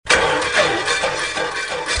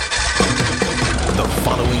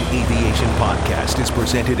podcast is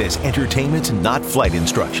presented as entertainment, not flight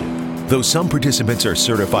instruction. Though some participants are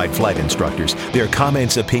certified flight instructors, their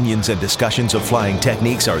comments, opinions, and discussions of flying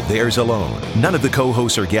techniques are theirs alone. None of the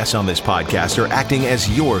co-hosts or guests on this podcast are acting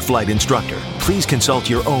as your flight instructor. Please consult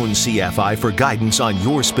your own CFI for guidance on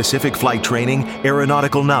your specific flight training,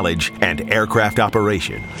 aeronautical knowledge, and aircraft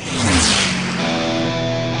operation.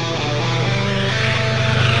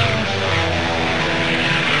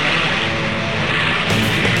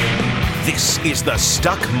 This is the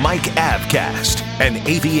Stuck Mike Avcast, an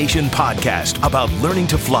aviation podcast about learning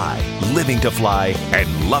to fly, living to fly,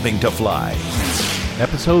 and loving to fly.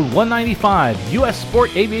 Episode 195, U.S.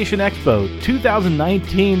 Sport Aviation Expo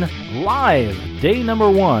 2019 live, day number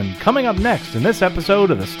 1. Coming up next in this episode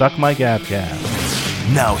of the Stuck Mike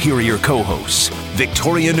Avcast. Now here are your co-hosts,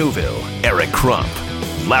 Victoria Neuville, Eric Crump,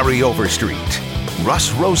 Larry Overstreet,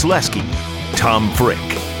 Russ Rosleski, Tom Frick,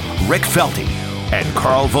 Rick Felty, and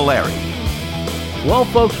Carl Valeri. Well,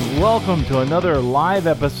 folks, welcome to another live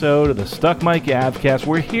episode of the Stuck Mike Avcast.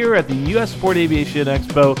 We're here at the U.S. Sport Aviation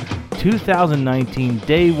Expo 2019,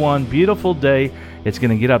 day 1. Beautiful day. It's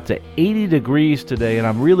going to get up to 80 degrees today, and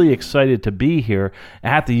I'm really excited to be here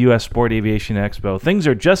at the U.S. Sport Aviation Expo. Things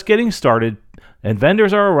are just getting started, and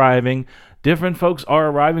vendors are arriving. Different folks are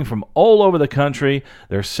arriving from all over the country.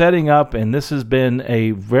 They're setting up, and this has been a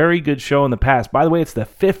very good show in the past. By the way, it's the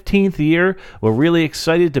 15th year. We're really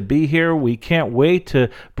excited to be here. We can't wait to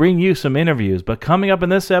bring you some interviews. But coming up in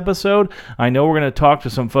this episode, I know we're going to talk to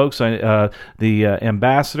some folks. The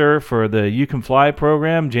ambassador for the You Can Fly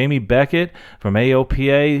program, Jamie Beckett from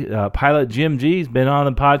AOPA. Pilot Jim G has been on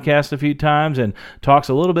the podcast a few times and talks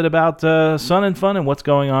a little bit about Sun and Fun and what's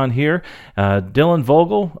going on here. Dylan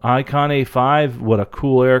Vogel, Icon A5, what a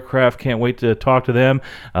cool aircraft. Can't wait to talk to them.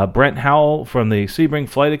 Brent Howell from the Sebring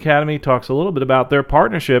Flight Academy talks a little bit about their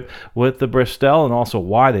partnership with the Bristol and also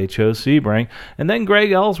why they chose Sebring. And then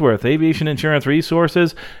Greg Ellsworth, Aviation Insurance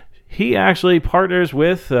Resources. He actually partners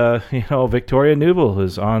with, Victoria Neuville,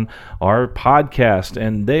 who's on our podcast,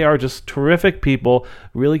 and they are just terrific people,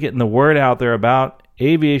 really getting the word out there about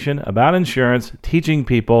aviation, about insurance, teaching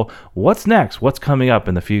people what's next, what's coming up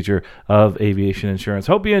in the future of aviation insurance.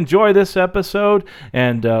 Hope you enjoy this episode,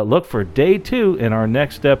 and look for day 2 in our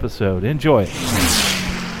next episode. Enjoy.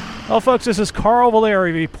 Well, folks, this is Carl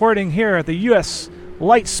Valeri reporting here at the U.S.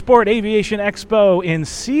 Light Sport Aviation Expo in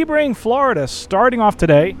Sebring, Florida, starting off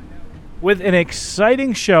today with an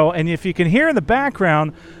exciting show. And if you can hear in the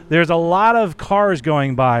background, there's a lot of cars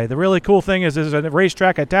going by. The really cool thing is there's a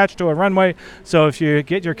racetrack attached to a runway, so if you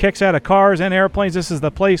get your kicks out of cars and airplanes, this is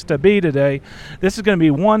the place to be today. This is going to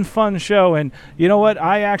be one fun show, and you know what?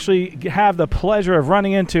 I actually have the pleasure of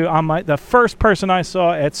running into the first person I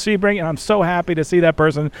saw at Sebring, and I'm so happy to see that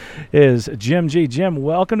person is Jim G. Jim,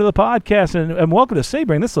 welcome to the podcast, and welcome to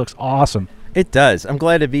Sebring. This looks awesome. It does. I'm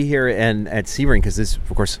glad to be here and at Sebring because this,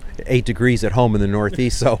 of course, 8 degrees at home in the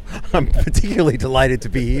Northeast, so I'm particularly delighted to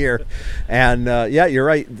be here. And yeah, you're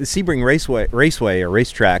right. The Sebring Raceway or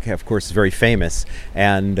racetrack, of course, is very famous.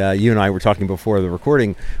 And you and I were talking before the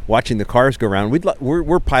recording, watching the cars go around.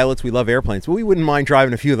 We're pilots. We love airplanes, but we wouldn't mind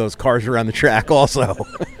driving a few of those cars around the track also.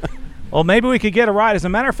 Well, maybe we could get a ride. As a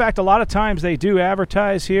matter of fact, a lot of times they do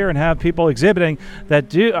advertise here and have people exhibiting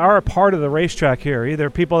that are a part of the racetrack here. Either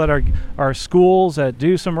people that are schools that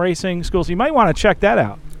do some racing schools. You might want to check that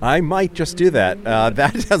out. I might just do that.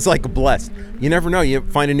 That sounds like a blessed. You never know. You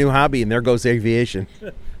find a new hobby, and there goes aviation.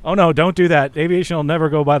 Oh, no, don't do that. Aviation will never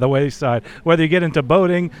go by the wayside. Whether you get into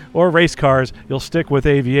boating or race cars, you'll stick with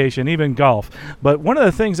aviation, even golf. But one of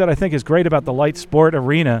the things that I think is great about the light sport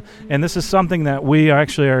arena, and this is something that we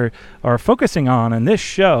actually are focusing on in this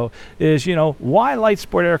show, is, why light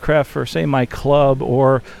sport aircraft for, say, my club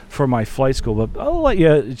or for my flight school? But I'll let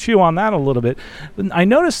you chew on that a little bit. I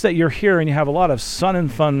noticed that you're here and you have a lot of Sun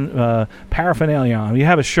and Fun paraphernalia on. You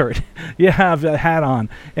have a shirt. You have a hat on.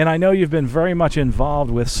 And I know you've been very much involved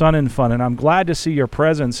with Sun and Fun, and I'm glad to see your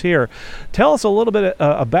presence here. Tell us a little bit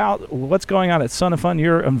about what's going on at Sun and Fun,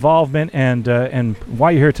 your involvement, and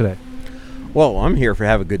why you're here today. Well, I'm here for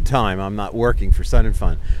have a good time. I'm not working for Sun and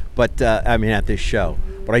Fun, but at this show.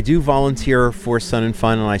 But I do volunteer for Sun and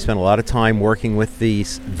Fun, and I spend a lot of time working with the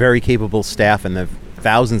very capable staff and the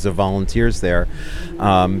thousands of volunteers there,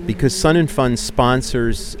 because Sun and Fun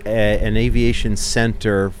sponsors an aviation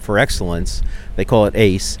center for excellence. They call it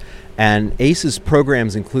ACE. And ACE's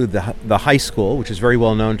programs include the high school, which is very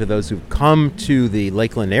well known to those who come to the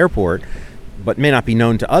Lakeland Airport, but may not be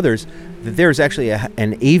known to others, that there's actually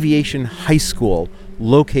an aviation high school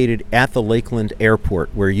located at the Lakeland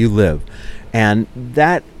Airport where you live. And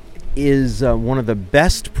that is one of the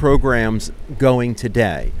best programs going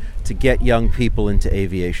today to get young people into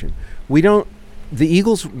aviation. The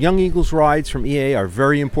Young Eagles rides from EAA are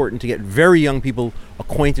very important to get very young people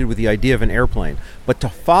acquainted with the idea of an airplane. But to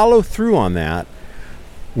follow through on that,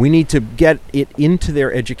 we need to get it into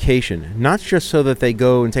their education, not just so that they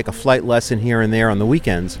go and take a flight lesson here and there on the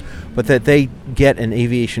weekends, but that they get an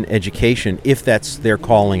aviation education if that's their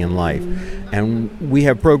calling in life. And we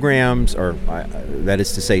have programs, or that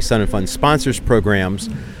is to say, Sun and Fun sponsors programs,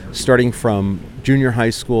 starting from junior high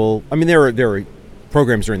school. I mean, there are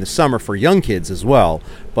programs during the summer for young kids as well,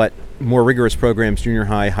 but more rigorous programs, junior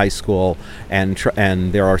high, high school, and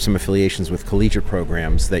there are some affiliations with collegiate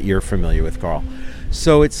programs that you're familiar with, Carl.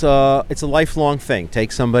 So it's a lifelong thing.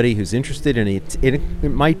 Take somebody who's interested in it. It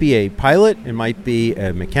might be a pilot, it might be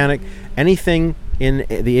a mechanic, anything in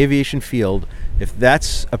the aviation field. If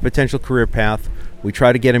that's a potential career path, we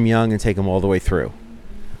try to get them young and take them all the way through.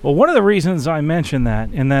 Well, one of the reasons I mentioned that,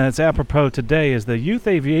 and that it's apropos today, is the Youth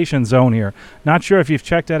Aviation Zone here. Not sure if you've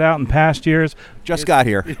checked that out in past years. Just got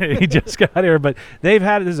here. He just got here, but they've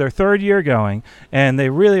had, this is their third year going, and they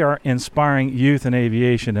really are inspiring youth in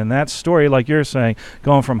aviation. And that story, like you're saying,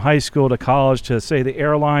 going from high school to college to, say, the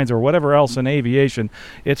airlines or whatever else in aviation,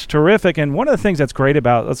 it's terrific. And one of the things that's great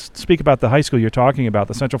about, let's speak about the high school you're talking about,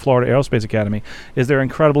 the Central Florida Aerospace Academy, is their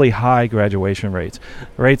incredibly high graduation rates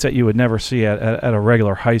that you would never see at a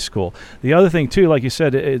regular high school. The other thing, too, like you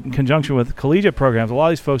said, in conjunction with collegiate programs, a lot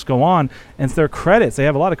of these folks go on, and it's their credits. They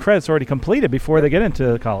have a lot of credits already completed before they get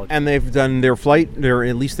into college. And they've done their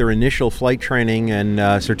at least their initial flight training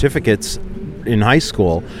and certificates in high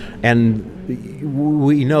school. And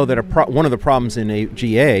we know that one of the problems in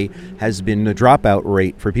GA has been the dropout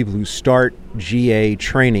rate for people who start GA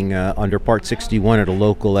training under Part 61 at a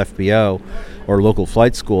local FBO or local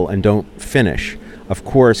flight school and don't finish. Of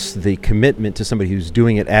course, the commitment to somebody who's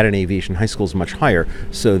doing it at an aviation high school is much higher,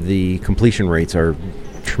 so the completion rates are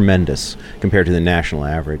tremendous compared to the national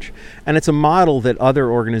average. And it's a model that other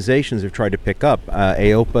organizations have tried to pick up.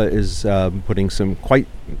 AOPA is putting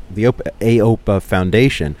the AOPA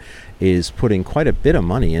Foundation is putting quite a bit of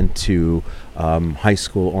money into high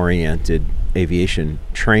school-oriented aviation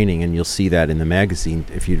training, and you'll see that in the magazine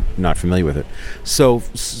if you're not familiar with it. So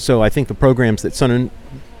I think the programs that Sun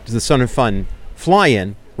and Fun fly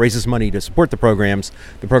in raises money to support the programs.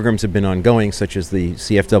 The programs have been ongoing, such as the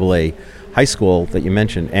CFAA high school that you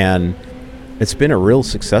mentioned, and it's been a real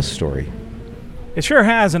success story. It sure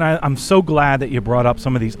has, and I'm so glad that you brought up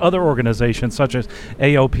some of these other organizations such as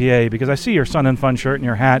AOPA, because I see your Sun and Fun shirt and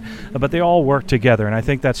your hat, but they all work together, and I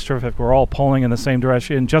think that's terrific. We're all pulling in the same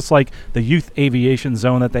direction, just like the Youth Aviation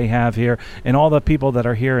Zone that they have here, and all the people that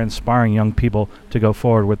are here inspiring young people to go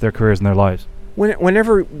forward with their careers and their lives.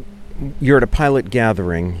 Whenever you're at a pilot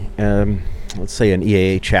gathering, let's say an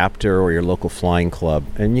EAA chapter or your local flying club,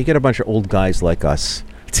 and you get a bunch of old guys like us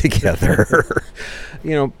together,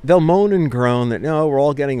 they'll moan and groan that, no, we're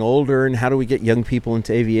all getting older, and how do we get young people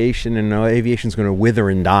into aviation, and aviation's going to wither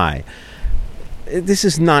and die. This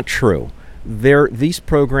is not true. These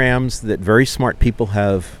programs that very smart people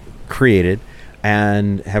have created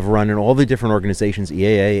and have run in all the different organizations,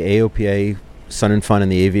 EAA, AOPA, Sun and Fun, and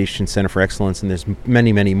the Aviation Center for Excellence, and there's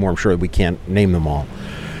many, many more. I'm sure we can't name them all.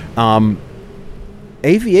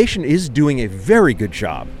 Aviation is doing a very good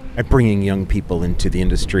job at bringing young people into the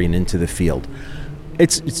industry and into the field.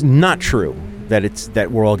 It's not true that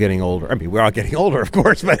we're all getting older. I mean, we're all getting older, of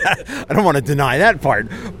course, but I don't want to deny that part.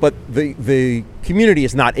 But the community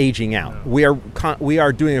is not aging out. We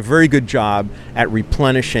are doing a very good job at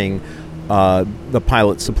replenishing the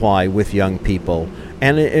pilot supply with young people.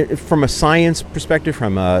 And from a science perspective,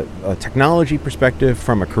 from a technology perspective,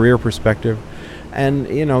 from a career perspective, and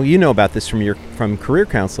you know about this from career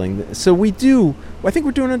counseling. So I think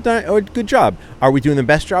we're doing a good job. Are we doing the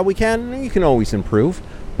best job we can? You can always improve,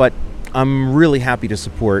 but I'm really happy to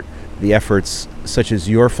support the efforts such as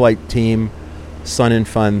your flight team, Sun and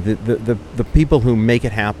Fun, the people who make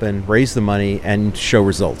it happen, raise the money, and show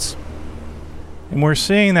results. And we're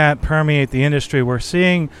seeing that permeate the industry. We're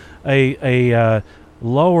seeing a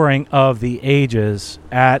lowering of the ages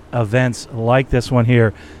at events like this one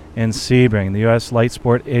here in Sebring, the U.S. Light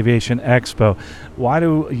Sport Aviation Expo. Why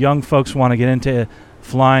do young folks want to get into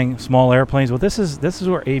flying small airplanes? Well, this is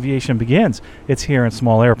where aviation begins. It's here in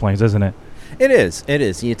small airplanes, isn't it? It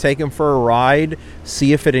is. You take them for a ride,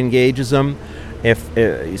 see if it engages them. If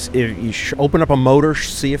you open up a motor,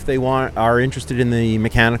 see if they are interested in the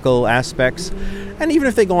mechanical aspects, and even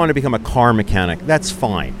if they go on to become a car mechanic, that's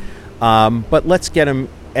fine. But let's get them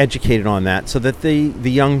educated on that so that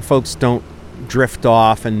the young folks don't drift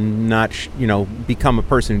off and not become a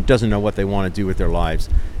person who doesn't know what they want to do with their lives.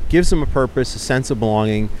 Gives them a purpose, a sense of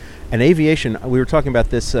belonging, And aviation, we were talking about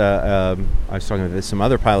this, I was talking about this some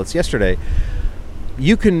other pilots yesterday.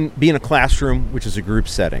 You can be in a classroom, which is a group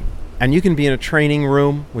setting, and you can be in a training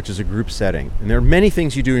room, which is a group setting. And there are many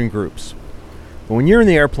things you do in groups. But when you're in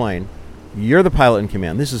the airplane, you're the pilot in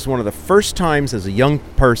command. This is one of the first times as a young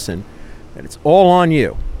person that it's all on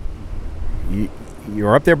you.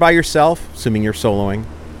 You're up there by yourself, assuming you're soloing.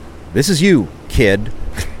 This is you, kid.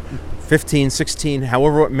 15, 16,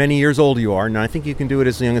 however many years old you are, and I think you can do it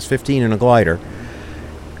as young as 15 in a glider.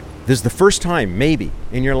 This is the first time, maybe,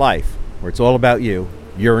 in your life where it's all about you.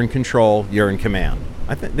 You're in control, you're in command.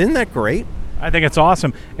 Isn't that great? I think it's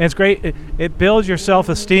awesome. And it's great. It builds your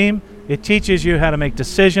self-esteem. It teaches you how to make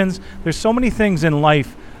decisions. There's so many things in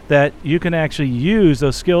life that you can actually use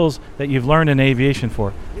those skills that you've learned in aviation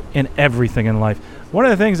for in everything in life. One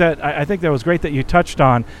of the things that I think that was great that you touched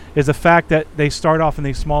on is the fact that they start off in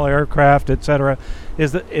these small aircraft, et cetera,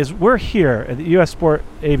 is we're here at the U.S. Sport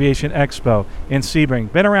Aviation Expo in Sebring.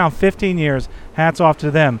 Been around 15 years. Hats off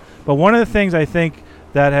to them. But one of the things I think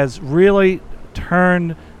that has really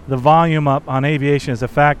turned the volume up on aviation is the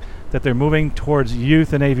fact that they're moving towards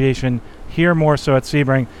youth in aviation here more so at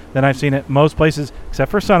Sebring than I've seen at most places, except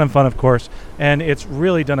for Sun and Fun, of course. And it's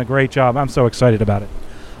really done a great job. I'm so excited about it.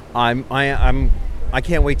 I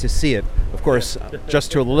can't wait to see it. Of course,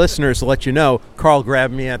 just to the listeners, to let you know, Carl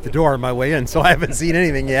grabbed me at the door on my way in, so I haven't seen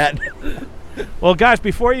anything yet. Well, guys,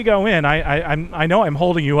 before you go in, I know I'm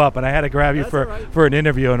holding you up, and I had to grab you for an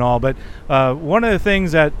interview and all, but one of the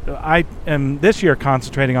things that I am this year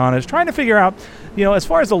concentrating on is trying to figure out, as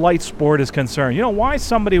far as the light sport is concerned, why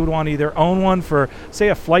somebody would want to either own one for, say,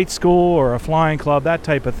 a flight school or a flying club, that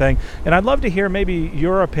type of thing. And I'd love to hear maybe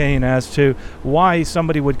your opinion as to why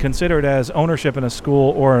somebody would consider it as ownership in a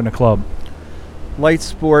school or in a club. Light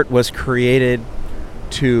sport was created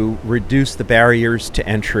to reduce the barriers to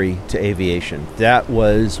entry to aviation. That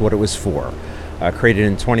was what it was for. Created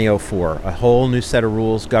in 2004, a whole new set of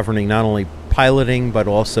rules governing not only piloting but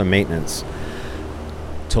also maintenance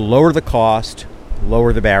to lower the cost,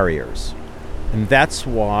 lower the barriers. And that's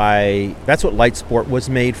what light sport was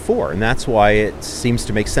made for, and that's why it seems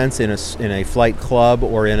to make sense in a flight club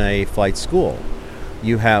or in a flight school.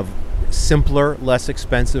 You have simpler, less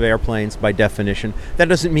expensive airplanes by definition. That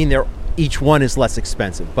doesn't mean each one is less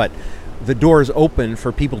expensive, but the door is open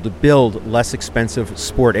for people to build less expensive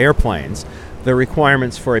sport airplanes. The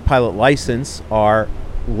requirements for a pilot license are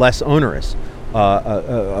less onerous.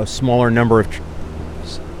 A smaller number of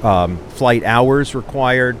flight hours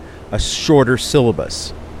required, a shorter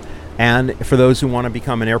syllabus. And for those who want to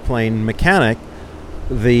become an airplane mechanic,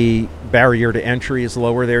 the barrier to entry is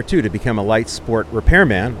lower there too. To become a light sport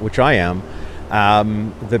repairman, which I am,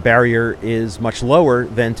 the barrier is much lower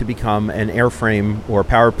than to become an airframe or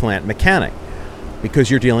power plant mechanic, because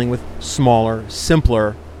you're dealing with smaller,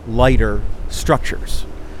 simpler, lighter structures.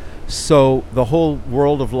 So the whole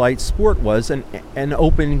world of light sport was an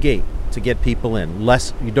open gate to get people in.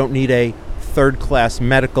 You don't need a third-class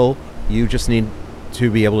medical. You just need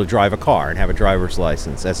to be able to drive a car and have a driver's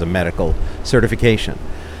license as a medical certification.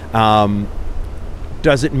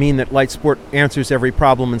 Does it mean that light sport answers every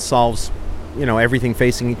problem and solves everything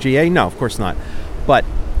facing GA? No, of course not. But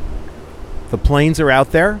the planes are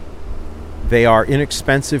out there. They are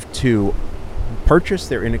inexpensive to purchase,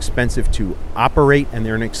 they're inexpensive to operate, and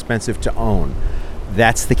they're inexpensive to own.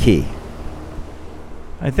 That's the key.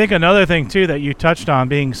 I think another thing, too, that you touched on,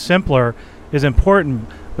 being simpler, is important,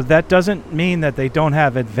 but that doesn't mean that they don't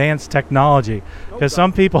have advanced technology, because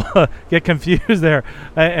some people get confused there,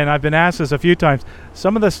 and I've been asked this a few times.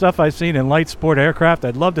 Some of the stuff I've seen in light sport aircraft,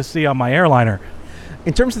 I'd love to see on my airliner.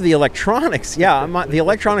 In terms of the electronics, the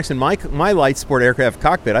electronics in my light sport aircraft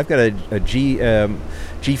cockpit, I've got a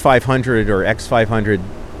G500 or X500.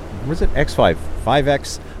 What is it? X5?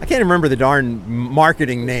 5X? I can't remember the darn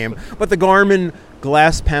marketing name, but the Garmin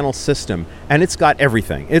glass panel system, and it's got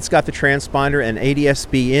everything. It's got the transponder and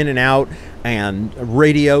ADS-B in and out, and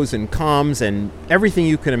radios and comms and everything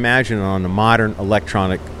you can imagine on a modern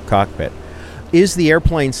electronic cockpit. Is the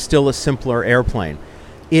airplane still a simpler airplane?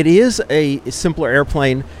 It is a simpler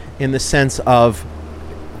airplane in the sense of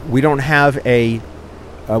we don't have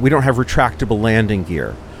retractable landing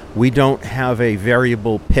gear. We don't have a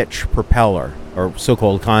variable pitch propeller, or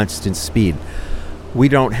so-called constant speed. We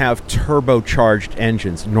don't have turbocharged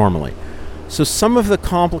engines normally. So some of the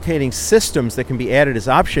complicating systems that can be added as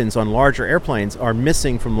options on larger airplanes are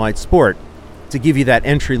missing from light sport to give you that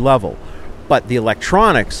entry level. But the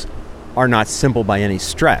electronics are not simple by any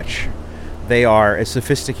stretch. They are as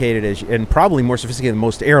sophisticated as, and probably more sophisticated than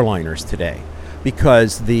most airliners today,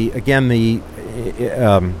 because the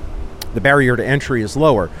the barrier to entry is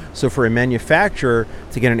lower. So for a manufacturer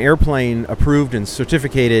to get an airplane approved and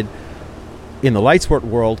certificated in the light sport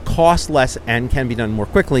world costs less and can be done more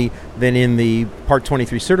quickly than in the Part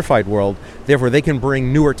 23 certified world. Therefore, they can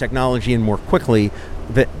bring newer technology in more quickly.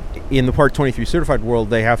 That in the Part 23 certified world,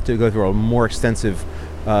 they have to go through a more extensive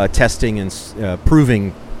testing and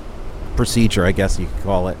proving procedure, I guess you could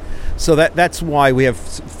call it. So that's why we have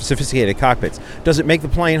sophisticated cockpits. Does it make the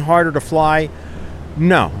plane harder to fly?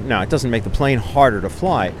 No, it doesn't make the plane harder to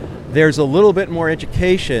fly. There's a little bit more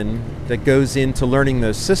education that goes into learning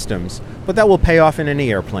those systems, but that will pay off in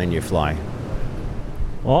any airplane you fly.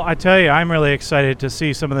 Well, I tell you, I'm really excited to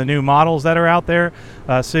see some of the new models that are out there,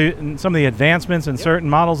 see some of the advancements in certain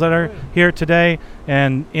models that are here today,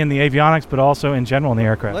 and in the avionics, but also in general in the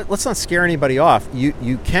aircraft. Let's not scare anybody off.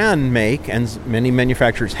 You can make, and many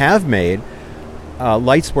manufacturers have made,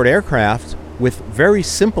 light sport aircraft with very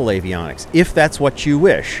simple avionics, if that's what you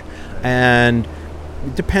wish. And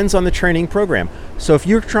it depends on the training program. So if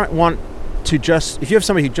you if you have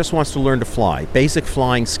somebody who just wants to learn to fly, basic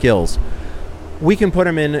flying skills, we can put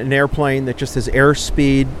them in an airplane that just has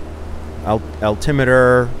airspeed,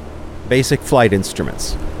 altimeter, basic flight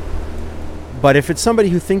instruments. But if it's somebody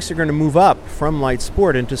who thinks they're going to move up from light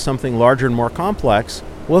sport into something larger and more complex,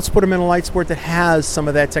 well, let's put them in a light sport that has some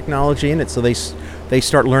of that technology in it, so they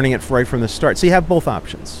start learning it right from the start. So you have both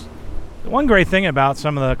options. One great thing about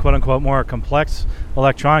some of the quote-unquote more complex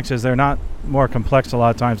electronics is they're not more complex a lot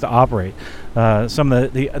of times to operate. Some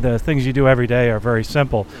of the things you do every day are very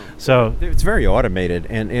simple. So it's very automated,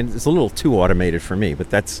 and it's a little too automated for me,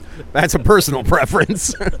 but that's a personal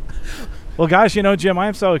preference. Well, guys, Jim,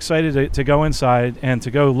 I'm so excited to go inside and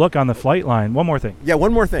to go look on the flight line. One more thing. Yeah,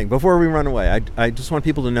 one more thing before we run away. I just want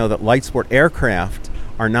people to know that light sport aircraft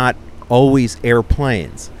are not always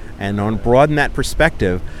airplanes. And on broaden that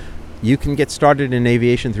perspective, you can get started in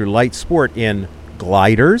aviation through light sport in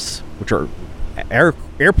gliders, which are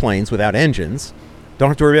airplanes without engines. Don't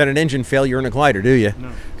have to worry about an engine failure in a glider, do you?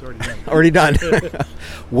 No, it's already done. Already done.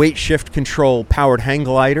 Weight shift control powered hang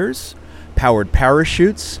gliders, powered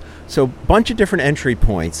parachutes. So a bunch of different entry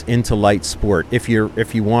points into light sport if you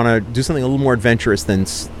want to do something a little more adventurous than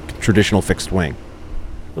traditional fixed wing.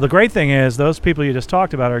 Well, the great thing is those people you just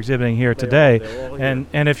talked about are exhibiting here today. They're all here.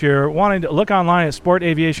 And if you're wanting to look online at Sport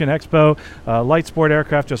Aviation Expo, light sport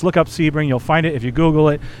aircraft, just look up Sebring. You'll find it if you Google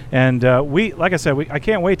it. And like I said, I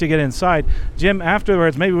can't wait to get inside. Jim,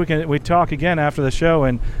 afterwards, maybe we talk again after the show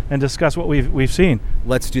and discuss what we've seen.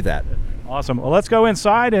 Let's do that. Awesome. Well, let's go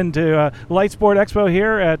inside into Light Sport Expo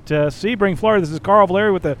here at Sebring, Florida. This is Carl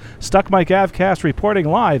Valeri with the Stuck Mike Avcast reporting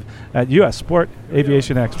live at U.S. Sport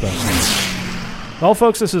Aviation Expo. Well,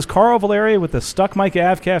 folks, this is Carl Valeri with the Stuck Mike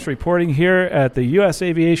Avcast reporting here at the U.S.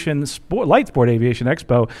 Light Sport Aviation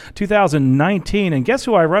Expo 2019. And guess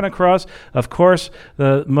who I run across? Of course,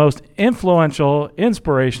 the most influential,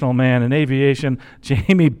 inspirational man in aviation,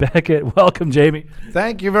 Jamie Beckett. Welcome, Jamie.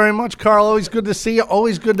 Thank you very much, Carl. Always good to see you.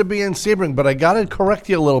 Always good to be in Sebring. But I got to correct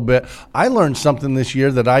you a little bit. I learned something this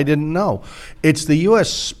year that I didn't know. It's the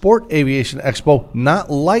U.S. Sport Aviation Expo,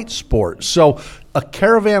 not Light Sport. So a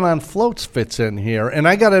Caravan on Floats fits in here, and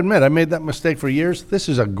I got to admit, I made that mistake for years. This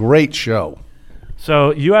is a great show.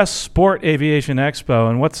 So, U.S. Sport Aviation Expo,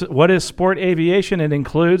 and what is sport aviation? It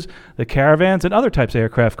includes the Caravans and other types of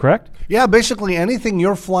aircraft, correct? Yeah, basically anything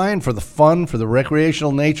you're flying for the fun, for the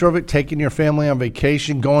recreational nature of it, taking your family on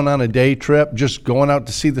vacation, going on a day trip, just going out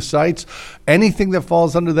to see the sights. Anything that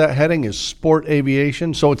falls under that heading is sport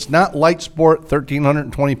aviation. So it's not light sport,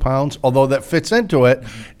 1,320 pounds, although that fits into it.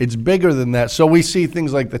 It's bigger than that. So we see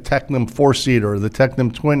things like the Tecnam 4-seater, the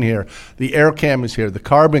Tecnam Twin here, the Aircam is here, the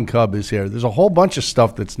Carbon Cub is here. There's a whole bunch of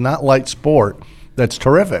stuff that's not light sport that's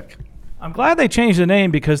terrific. I'm glad they changed the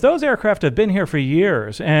name because those aircraft have been here for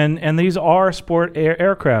years, and these are sport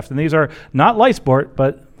aircraft, and these are not light sport,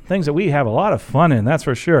 but things that we have a lot of fun in, that's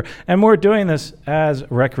for sure. And we're doing this as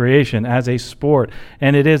recreation, as a sport,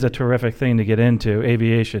 and it is a terrific thing to get into,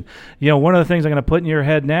 aviation. One of the things I'm going to put in your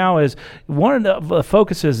head now is one of the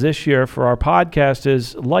focuses this year for our podcast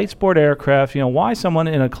is light sport aircraft, why someone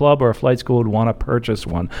in a club or a flight school would want to purchase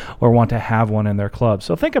one or want to have one in their club.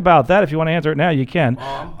 So think about that. If you want to answer it now, you can.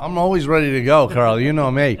 I'm always ready to go, Carl. You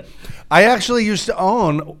know me. I actually used to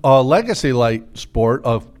own a legacy light sport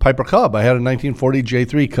of Piper Cub. I had a 1940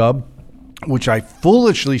 J3 Cub, which I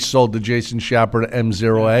foolishly sold to Jason Schapper to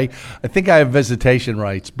M0A. I think I have visitation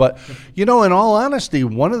rights. But, in all honesty,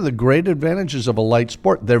 one of the great advantages of a light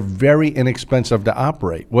sport, they're very inexpensive to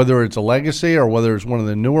operate. Whether it's a legacy or whether it's one of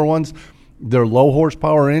the newer ones, They're low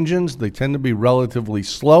horsepower engines. They tend to be relatively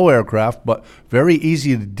slow aircraft, but very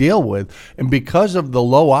easy to deal with. And because of the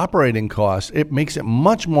low operating costs, it makes it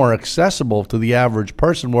much more accessible to the average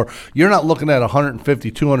person, where you're not looking at $150,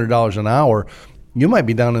 $200 an hour. You might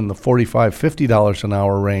be down in the $45, $50 an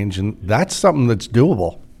hour range, and that's something that's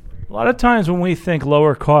doable. A lot of times when we think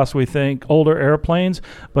lower cost, we think older airplanes,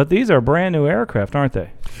 but these are brand new aircraft, aren't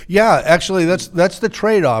they? Yeah, actually, that's the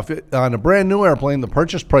trade-off. On a brand new airplane, the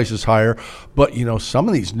purchase price is higher, but some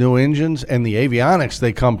of these new engines and the avionics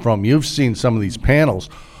they come from, you've seen some of these panels.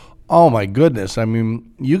 Oh my goodness. I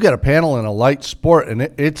mean, you get a panel in a light sport, and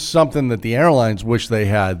it's something that the airlines wish they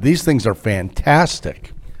had. These things are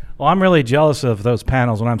fantastic. Well, I'm really jealous of those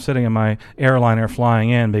panels when I'm sitting in my airliner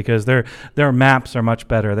flying in, because their maps are much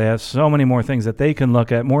better. They have so many more things that they can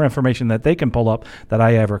look at, more information that they can pull up that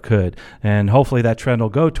I ever could. And hopefully that trend will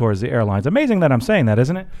go towards the airlines. Amazing that I'm saying that,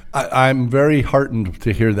 isn't it? I'm very heartened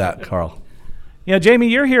to hear that, Carl. Jamie,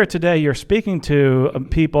 you're here today. You're speaking to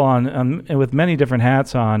people with many different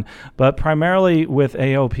hats on, but primarily with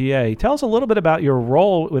AOPA. Tell us a little bit about your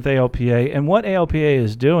role with AOPA and what AOPA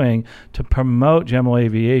is doing to promote general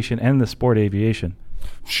aviation and the sport aviation.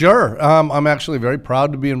 Sure. I'm actually very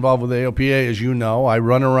proud to be involved with AOPA. As you know, I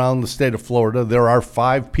run around the state of Florida. There are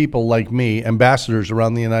 5 people like me, ambassadors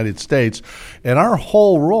around the United States, and our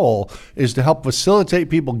whole role is to help facilitate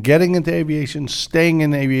people getting into aviation, staying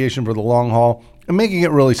in aviation for the long haul, and making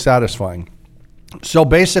it really satisfying. So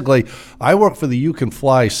basically, I work for the You Can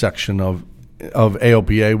Fly section of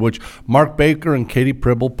AOPA, which Mark Baker and Katie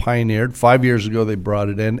Pribble pioneered. 5 years ago, they brought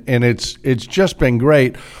it in, and it's just been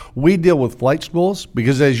great. We deal with flight schools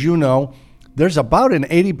because, as you know, there's about an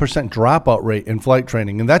 80% dropout rate in flight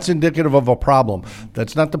training, and that's indicative of a problem.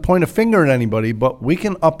 That's not to point a finger at anybody, but we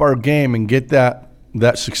can up our game and get that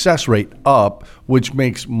success rate up, which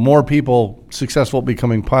makes more people successful at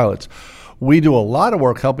becoming pilots. We do a lot of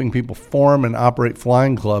work helping people form and operate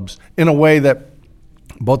flying clubs in a way that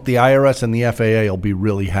both the IRS and the FAA will be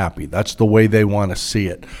really happy. That's the way they want to see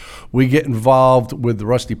it. We get involved with the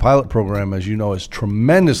Rusty Pilot Program, as you know, is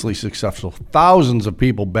tremendously successful. Thousands of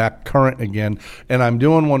people back current again. And I'm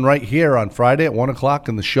doing one right here on Friday at 1 o'clock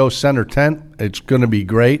in the show center tent. It's going to be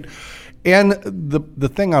great. And the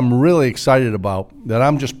thing I'm really excited about that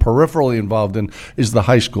I'm just peripherally involved in is the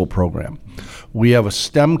high school program. We have a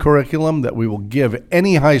STEM curriculum that we will give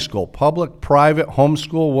any high school, public, private,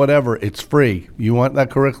 homeschool, whatever. It's free. You want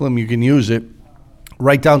that curriculum, you can use it.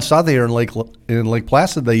 Right down south here in Lake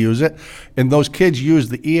Placid, they use it. And those kids use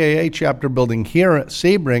the EAA chapter building here at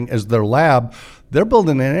Sebring as their lab. They're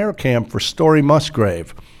building an air camp for Story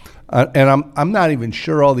Musgrave. And I'm not even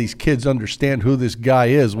sure all these kids understand who this guy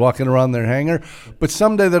is walking around their hangar. But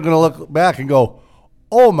someday they're going to look back and go,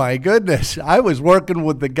 oh, my goodness, I was working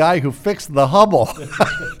with the guy who fixed the Hubble.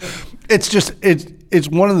 It's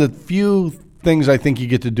one of the few things I think you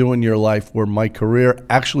get to do in your life where my career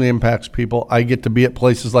actually impacts people. I get to be at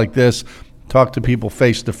places like this, talk to people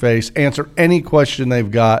face to face, answer any question they've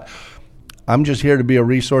got. I'm just here to be a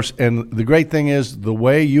resource. And the great thing is the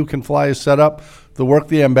way You Can Fly is set up, the work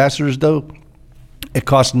the ambassadors do, it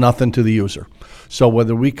costs nothing to the user. So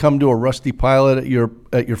whether we come to a Rusty Pilot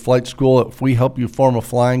at your flight school, if we help you form a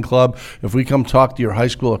flying club, if we come talk to your high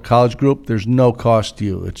school or college group, there's no cost to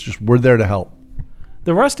you. It's just we're there to help.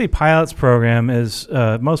 The Rusty Pilots program is,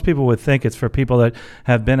 most people would think it's for people that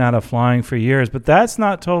have been out of flying for years, but that's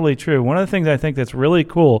not totally true. One of the things I think that's really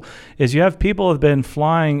cool is you have people who have been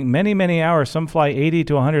flying many, many hours, some fly 80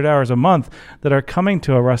 to 100 hours a month, that are coming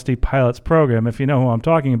to a Rusty Pilots program, if you know who I'm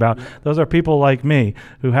talking about. Those are people like me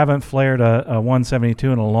who haven't flared a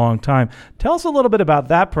 172 in a long time. Tell us a little bit about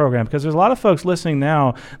that program, because there's a lot of folks listening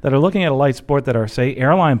now that are looking at a light sport that are, say,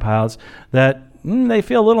 airline pilots that they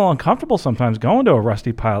feel a little uncomfortable sometimes going to a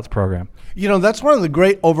Rusty Pilots program. You know, that's one of the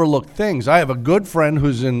great overlooked things. I have a good friend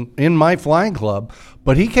who's in my flying club,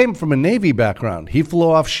 but he came from a Navy background. He flew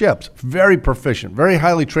off ships, very proficient, very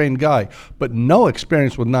highly trained guy, but no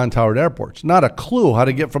experience with non-towered airports, not a clue how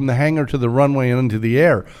to get from the hangar to the runway and into the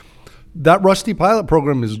air. That Rusty Pilot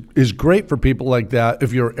program is great for people like that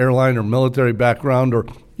if you're airline or military background or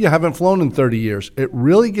you haven't flown in 30 years. It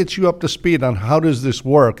really gets you up to speed on how does this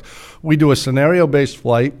work. We do a scenario-based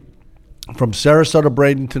flight from Sarasota,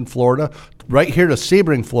 Bradenton, Florida, right here to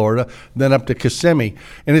Sebring, Florida, then up to Kissimmee.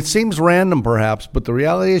 And it seems random perhaps, but the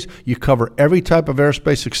reality is you cover every type of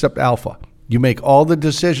airspace except Alpha. You make all the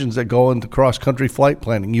decisions that go into cross-country flight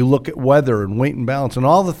planning. You look at weather and weight and balance and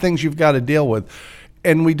all the things you've got to deal with.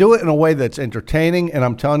 And we do it in a way that's entertaining, and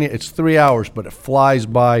I'm telling you, it's 3 hours, but it flies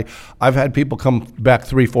by. I've had people come back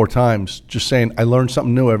 3-4 times just saying, I learned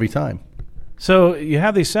something new every time. So you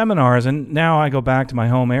have these seminars, and now I go back to my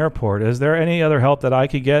home airport. Is there any other help that I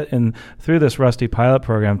could get through this Rusty Pilot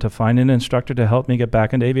program to find an instructor to help me get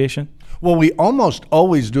back into aviation? Well, we almost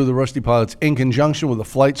always do the Rusty Pilots in conjunction with a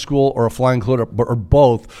flight school or a flying club or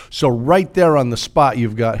both. So right there on the spot,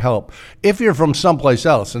 you've got help. If you're from someplace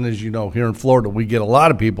else, and as you know, here in Florida, we get a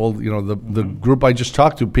lot of people, the group I just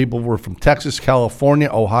talked to, people were from Texas, California,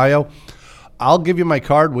 Ohio. I'll give you my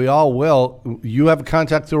card. We all will. You have a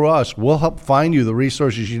contact through us. We'll help find you the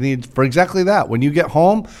resources you need for exactly that. When you get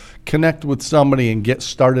home, connect with somebody and get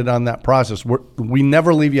started on that process. We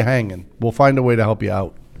never leave you hanging. We'll find a way to help you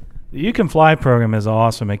out. The You Can Fly program is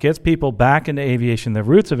awesome. It gets people back into aviation, the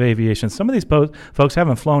roots of aviation. Some of these folks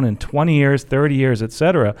haven't flown in 20 years, 30 years,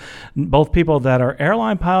 etc. Both people that are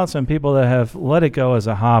airline pilots and people that have let it go as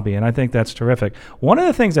a hobby, and I think that's terrific. One of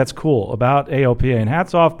the things that's cool about AOPA, and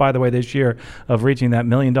hats off, by the way, this year of reaching that $1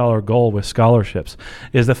 million goal with scholarships,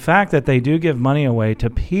 is the fact that they do give money away to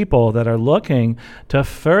people that are looking to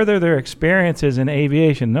further their experiences in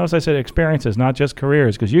aviation. Notice I said experiences, not just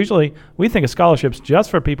careers, because usually we think of scholarships just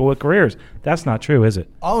for people with careers. That's not true, is it?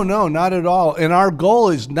 Oh, no, not at all. And our goal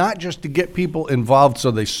is not just to get people involved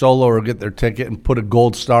so they solo or get their ticket and put a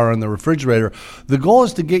gold star on the refrigerator. The goal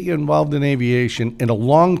is to get you involved in aviation in a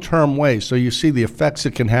long-term way so you see the effects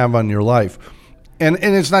it can have on your life. And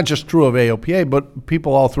it's not just true of AOPA, but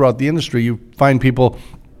people all throughout the industry. You find people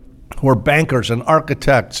who are bankers and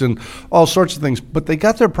architects and all sorts of things, but they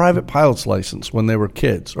got their private pilot's license when they were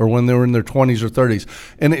kids or when they were in their 20s or 30s,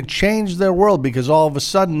 and it changed their world because all of a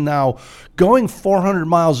sudden now going 400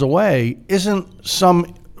 miles away isn't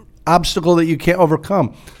some obstacle that you can't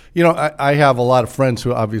overcome. I have a lot of friends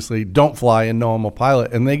who obviously don't fly and know I'm a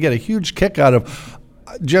pilot, and they get a huge kick out of.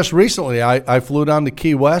 Just recently, I flew down to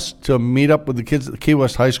Key West to meet up with the kids at the Key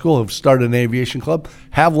West High School who've started an aviation club,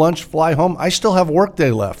 have lunch, fly home. I still have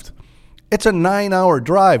workday left. It's a 9-hour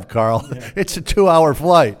drive, Carl. Yeah. It's a 2-hour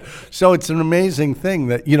flight. So it's an amazing thing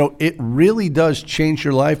that, it really does change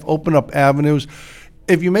your life, open up avenues.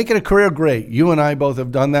 If you make it a career, great. You and I both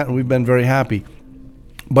have done that, and we've been very happy.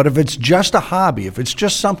 But if it's just a hobby, if it's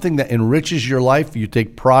just something that enriches your life, you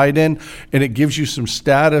take pride in, and it gives you some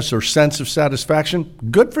status or sense of satisfaction,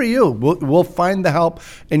 good for you. We'll find the help.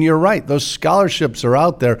 And you're right, those scholarships are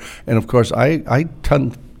out there. And, of course, I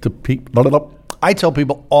tell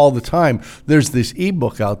people all the time, there's this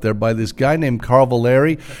ebook out there by this guy named Carl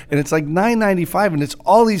Valeri, and it's like $9.95, and it's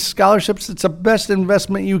all these scholarships. It's the best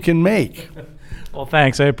investment you can make. Well,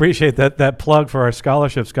 thanks. I appreciate that plug for our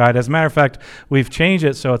scholarships guide. As a matter of fact, we've changed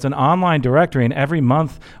it so it's an online directory, and every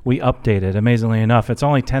month we update it, amazingly enough. It's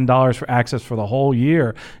only $10 for access for the whole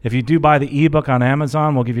year. If you do buy the ebook on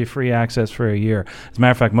Amazon, we'll give you free access for a year. As a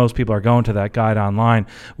matter of fact, most people are going to that guide online.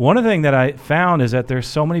 One of the things that I found is that there's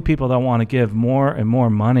so many people that want to give more and more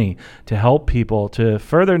money to help people to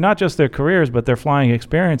further not just their careers, but their flying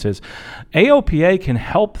experiences. AOPA can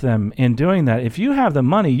help them in doing that. If you have the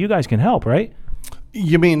money, you guys can help, right?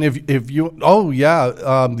 You mean if you? Oh yeah,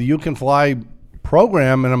 the You Can Fly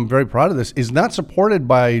program, and I'm very proud of this, is not supported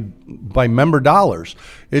by member dollars.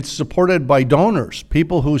 It's supported by donors,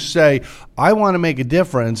 people who say, I want to make a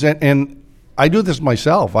difference, and I do this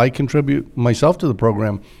myself. I contribute myself to the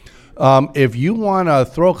program. If you want to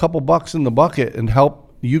throw a couple bucks in the bucket and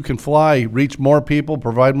help You Can Fly reach more people,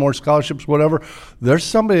 provide more scholarships, whatever, there's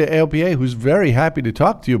somebody at AOPA who's very happy to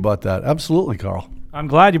talk to you about that. Absolutely, Carl. I'm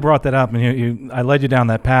glad you brought that up, and I led you down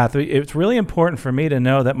that path. It's really important for me to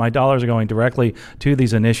know that my dollars are going directly to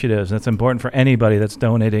these initiatives. It's important for anybody that's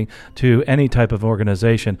donating to any type of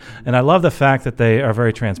organization. And I love the fact that they are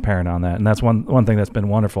very transparent on that, and that's one thing that's been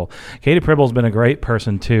wonderful. Katie Pribble's been a great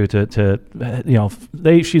person too.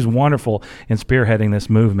 She's wonderful in spearheading this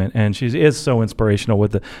movement, and she is so inspirational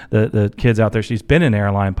with the kids out there. She's been an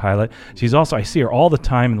airline pilot. She's also, I see her all the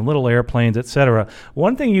time in the little airplanes, etc.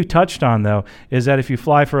 One thing you touched on though is that if you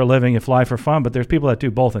fly for a living, you fly for fun, but there's people that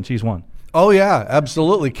do both, and she's one. Oh, yeah,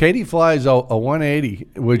 absolutely. Katie flies a 180,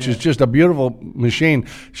 which is just a beautiful machine.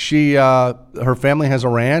 Her family has a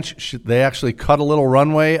ranch. They actually cut a little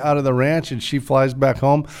runway out of the ranch, and she flies back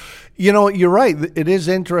home. You're right. It is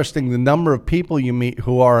interesting the number of people you meet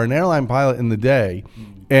who are an airline pilot in the day,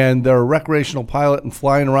 and they're a recreational pilot and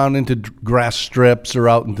flying around into grass strips or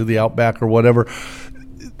out into the outback or whatever.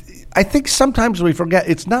 I think sometimes we forget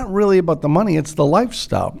it's not really about the money, it's the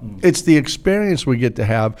lifestyle. It's the experience we get to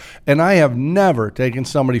have. And I have never taken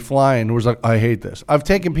somebody flying who was like, I hate this. I've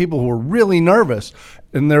taken people who were really nervous,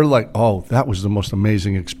 and they're like, oh, that was the most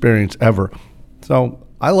amazing experience ever. So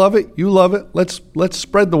I love it. You love it. Let's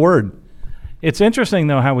spread the word. It's interesting,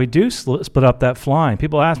 though, how we do split up that flying.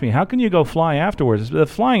 People ask me, how can you go fly afterwards? The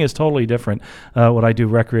flying is totally different, what I do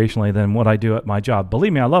recreationally, than what I do at my job.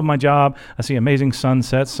 Believe me, I love my job. I see amazing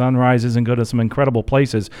sunsets, sunrises, and go to some incredible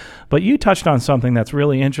places. But you touched on something that's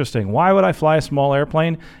really interesting. Why would I fly a small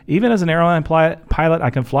airplane? Even as an airline pilot,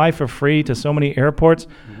 I can fly for free to so many airports.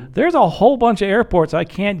 There's a whole bunch of airports I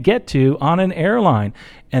can't get to on an airline.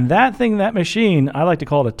 And that machine, I like to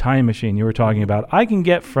call it a time machine you were talking about. I can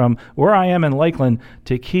get from where I am in Lakeland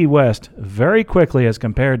to Key West very quickly as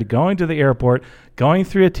compared to going to the airport, going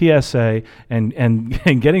through a TSA,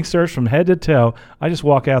 and getting searched from head to toe. I just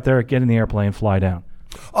walk out there, get in the airplane, fly down.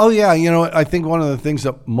 Oh, yeah. I think one of the things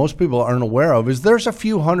that most people aren't aware of is there's a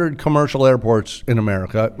few hundred commercial airports in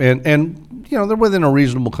America, and they're within a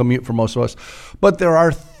reasonable commute for most of us. But there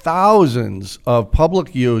are thousands of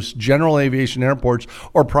public use general aviation airports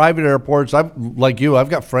or private airports. I've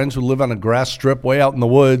got friends who live on a grass strip way out in the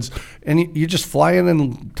woods, and you just fly in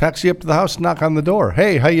and taxi up to the house, knock on the door.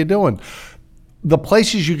 Hey, how you doing? The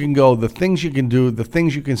places you can go, the things you can do, the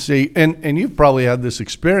things you can see, and you've probably had this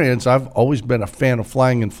experience. I've always been a fan of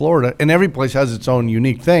flying in Florida, and every place has its own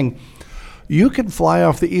unique thing. You can fly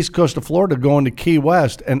off the east coast of Florida, go into Key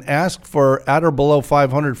West, and ask for at or below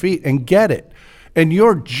 500 feet and get it. And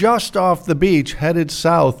you're just off the beach, headed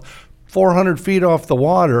south, 400 feet off the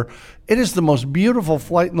water. It is the most beautiful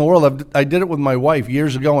flight in the world. I did it with my wife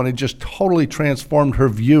years ago, and it just totally transformed her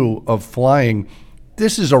view of flying.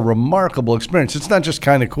 This is a remarkable experience. It's not just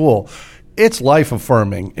kind of cool. It's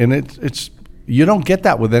life-affirming, and it's you don't get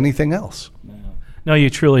that with anything else. No,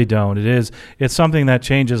 you truly don't. It's something that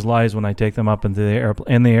changes lives when I take them up into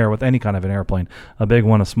in the air with any kind of an airplane, a big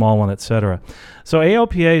one, a small one, etc. So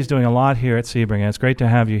AOPA is doing a lot here at Sebring, and it's great to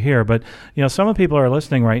have you here. But some of the people who are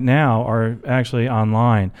listening right now are actually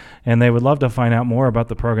online, and they would love to find out more about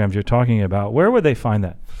the programs you're talking about. Where would they find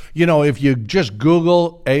that? If you just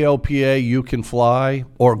Google AOPA, You Can Fly,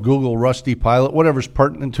 or Google Rusty Pilot, whatever's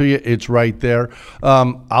pertinent to you, it's right there.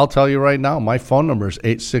 I'll tell you right now, my phone number is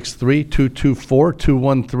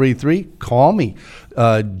 863-224-2133. Call me,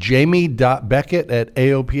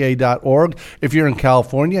 jamie.beckett@aopa.org. If you're in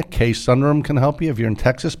California, Kay Sundaram can help you. If you're in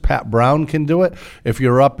Texas, Pat Brown can do it. If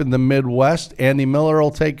you're up in the Midwest, Andy Miller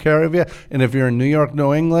will take care of you. And if you're in New York,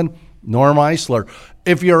 New England, Norm Eisler.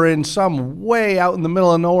 If you're in some way out in the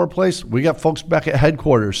middle of nowhere place, we got folks back at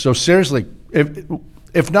headquarters. So seriously,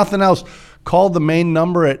 if nothing else, call the main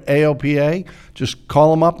number at AOPA. Just call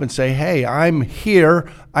them up and say, hey, I'm here.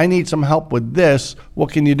 I need some help with this.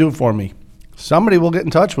 What can you do for me? Somebody will get in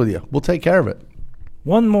touch with you. We'll take care of it.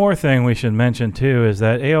 One more thing we should mention, too, is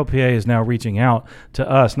that AOPA is now reaching out to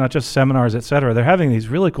us, not just seminars, et cetera. They're having these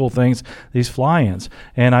really cool things, these fly-ins.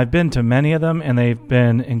 And I've been to many of them, and they've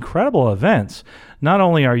been incredible events. Not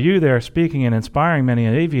only are you there speaking and inspiring many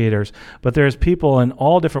aviators, but there's people in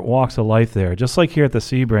all different walks of life there, just like here at the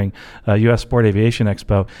Sebring U.S. Sport Aviation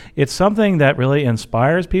Expo. It's something that really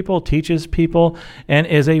inspires people, teaches people, and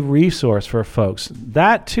is a resource for folks.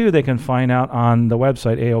 That, too, they can find out on the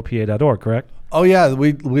website, aopa.org, correct? Oh, yeah.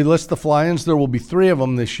 We list the fly-ins. There will be 3 of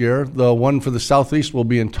them this year. The one for the Southeast will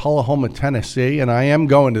be in Tullahoma, Tennessee, and I am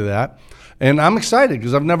going to that. And I'm excited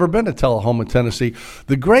because I've never been to Tullahoma, Tennessee.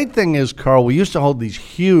 The great thing is, Carl, we used to hold these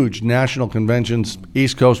huge national conventions,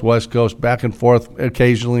 East Coast, West Coast, back and forth,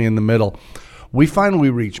 occasionally in the middle. We find we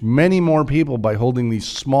reach many more people by holding these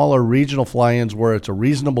smaller regional fly-ins where it's a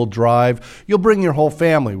reasonable drive. You'll bring your whole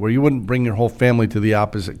family where you wouldn't bring your whole family to the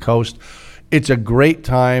opposite coast. It's a great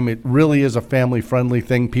time. It really is a family-friendly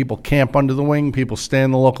thing. People camp under the wing. People stay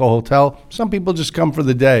in the local hotel. Some people just come for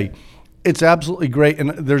the day. It's absolutely great, and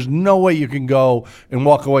there's no way you can go and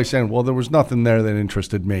walk away saying, well, there was nothing there that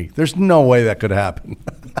interested me. There's no way that could happen.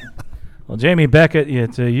 Well, Jamie Beckett,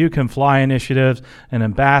 it's a You Can Fly initiative, an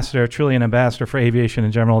ambassador, truly an ambassador for aviation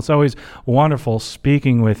in general. It's always wonderful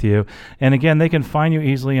speaking with you. And again, they can find you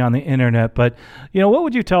easily on the internet. But, what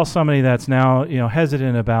would you tell somebody that's now,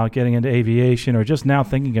 hesitant about getting into aviation or just now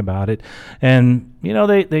thinking about it? And,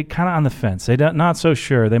 they kind of on the fence. They're not so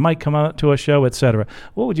sure. They might come out to a show, et cetera.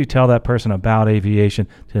 What would you tell that person about aviation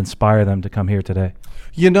to inspire them to come here today?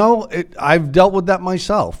 I've dealt with that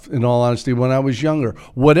myself, in all honesty, when I was younger.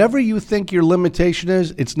 Whatever you think your limitation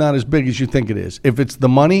is, it's not as big as you think it is. If it's the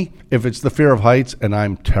money, if it's the fear of heights, and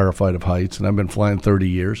I'm terrified of heights, and I've been flying 30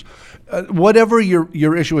 years, whatever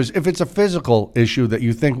your issue is, if it's a physical issue that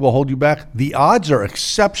you think will hold you back, the odds are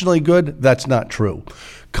exceptionally good that's not true.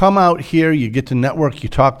 Come out here, you get to network, you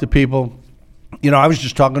talk to people. I was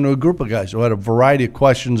just talking to a group of guys who had a variety of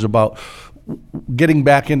questions about getting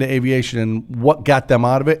back into aviation and what got them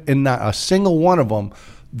out of it, and not a single one of them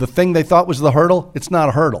the thing they thought was the hurdle, it's not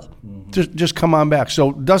a hurdle. Just come on back. So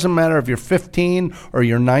it doesn't matter if you're 15 or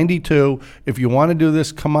you're 92. If you want to do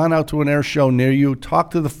this, come on out to an air show near you.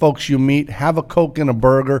 Talk to the folks you meet. Have a Coke and a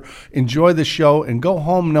burger. Enjoy the show and go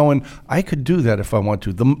home knowing I could do that if I want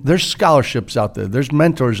to. There's scholarships out there. There's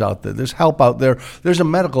mentors out there. There's help out there. There's a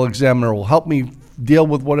medical examiner who will help me deal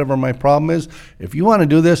with whatever my problem is. If you want to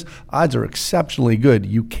do this, odds are exceptionally good.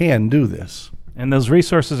 You can do this. And those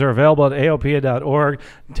resources are available at aopa.org.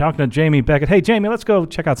 Talking to Jamie Beckett. Hey, Jamie, let's go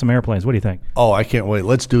check out some airplanes. What do you think? Oh, I can't wait.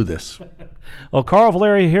 Let's do this. Well, Carl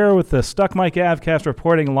Valeri here with the Stuck Mike Avcast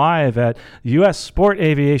reporting live at U.S. Sport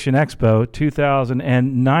Aviation Expo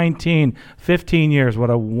 2019. 15 years. What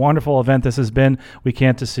a wonderful event this has been. We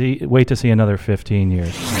can't wait to see another 15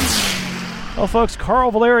 years. Well, folks, Carl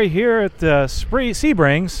Valeri here at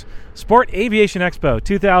Sebring's Sport Aviation Expo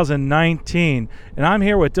 2019, and I'm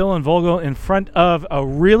here with Dylan Vogel in front of a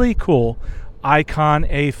really cool Icon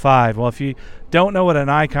A5. Well, if you don't know what an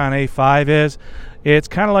Icon A5 is, it's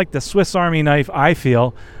kind of like the Swiss Army knife, I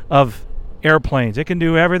feel, of airplanes. It can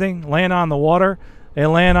do everything, land on the water, it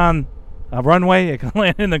land on a runway, it can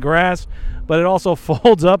land in the grass, but it also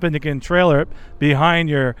folds up and you can trailer it behind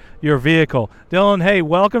your vehicle. Dylan, hey,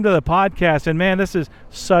 welcome to the podcast, and man, this is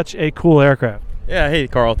such a cool aircraft. Yeah, hey,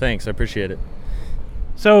 Carl, thanks. I appreciate it.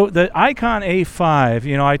 So the Icon A5,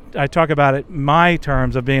 you know, I talk about it in my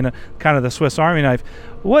terms of being kind of the Swiss Army knife.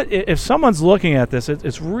 What if someone's looking at this,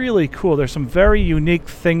 it's really cool. There's some very unique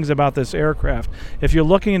things about this aircraft. If you're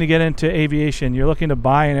looking to get into aviation, you're looking to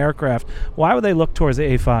buy an aircraft, why would they look towards the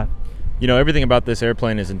A5? You know, everything about this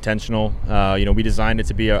airplane is intentional. We designed it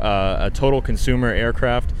to be a total consumer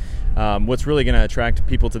aircraft. What's really going to attract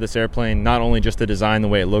people to this airplane, not only just the design, the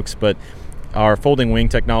way it looks, but our folding wing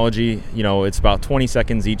technology. You know, it's about 20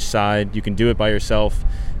 seconds each side. You can do it by yourself.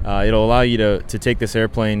 It'll allow you to take this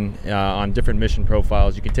airplane on different mission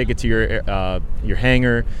profiles. You can take it to your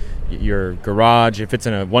hangar, your garage, if it's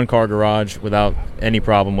in a one-car garage, without any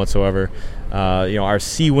problem whatsoever. Our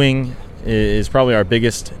C-wing is probably our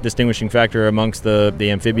biggest distinguishing factor amongst the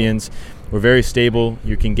amphibians. We're very stable.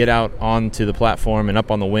 You can get out onto the platform and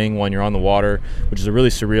up on the wing when you're on the water, which is a really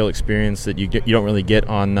surreal experience that you don't really get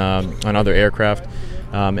on other aircraft.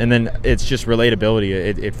 And then it's just relatability.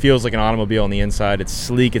 It feels like an automobile on the inside. It's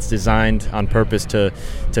sleek. It's designed on purpose to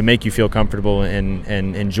make you feel comfortable and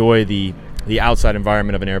enjoy the outside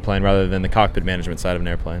environment of an airplane rather than the cockpit management side of an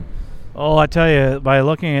airplane. Oh, I tell you, by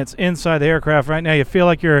looking at inside the aircraft right now, you feel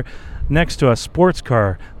like you're next to a sports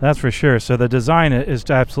car, that's for sure. So the design is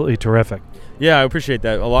absolutely terrific. Yeah, I appreciate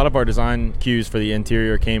that. A lot of our design cues for the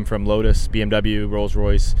interior came from Lotus, BMW,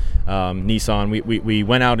 Rolls-Royce, Nissan. We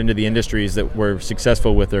went out into the industries that were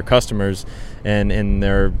successful with their customers and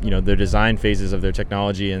their design phases of their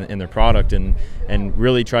technology and their product, and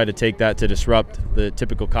really tried to take that to disrupt the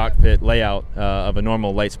typical cockpit layout of a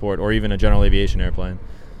normal light sport or even a general aviation airplane.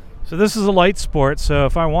 So this is a light sport, so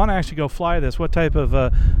if I want to actually go fly this, what type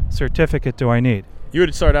of certificate do I need? You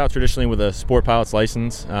would start out traditionally with a sport pilot's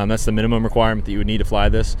license. That's the minimum requirement that you would need to fly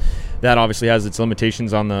this. That obviously has its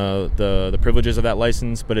limitations on the privileges of that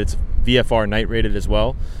license, but it's VFR night rated as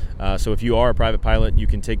well. So if you are a private pilot, you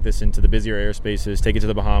can take this into the busier airspaces, take it to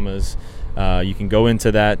the Bahamas. You can go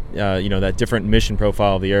into that that different mission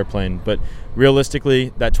profile of the airplane. But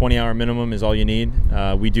realistically, that 20-hour minimum is all you need.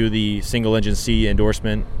 We do the single engine C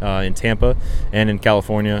endorsement in Tampa and in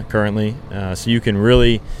California currently. So you can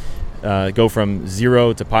really go from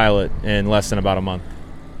zero to pilot in less than about a month.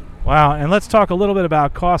 Wow, and let's talk a little bit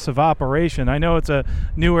about costs of operation. I know it's a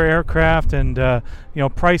newer aircraft, and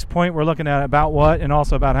price point we're looking at about what, and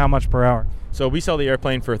also about how much per hour. So we sell the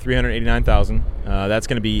airplane for $389,000. That's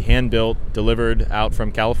going to be hand-built, delivered out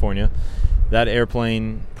from California. That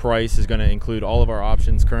airplane price is going to include all of our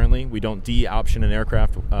options currently. We don't de-option an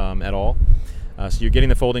aircraft at all. So you're getting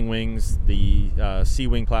the folding wings, the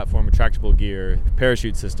C-wing platform, retractable gear,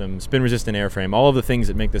 parachute system, spin-resistant airframe. All of the things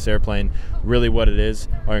that make this airplane really what it is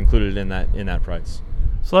are included in that price.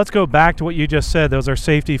 So let's go back to what you just said. Those are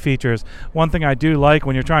safety features. One thing I do like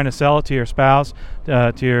when you're trying to sell it to your spouse,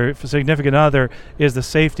 to your significant other, is the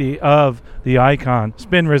safety of the Icon.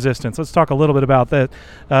 Spin resistance. Let's talk a little bit about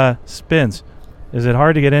that. Spins. Is it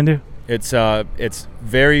hard to get into? It's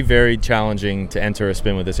very, very challenging to enter a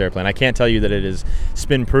spin with this airplane. I can't tell you that it is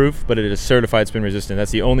spin-proof, but it is certified spin-resistant.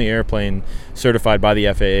 That's the only airplane certified by the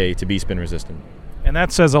FAA to be spin-resistant. And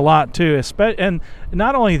that says a lot, too. And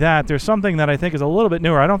not only that, there's something that I think is a little bit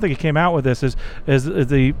newer. I don't think it came out with this, is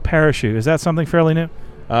the parachute. Is that something fairly new?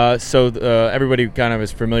 Everybody kind of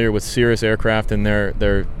is familiar with Cirrus Aircraft and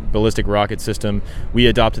their ballistic rocket system. We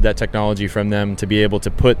adopted that technology from them to be able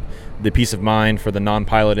to put the peace of mind for the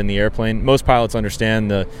non-pilot in the airplane. Most pilots understand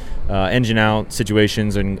the engine out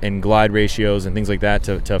situations and glide ratios and things like that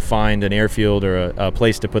to find an airfield or a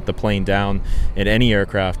place to put the plane down in any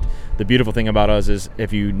aircraft. The beautiful thing about us is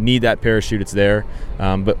if you need that parachute, it's there.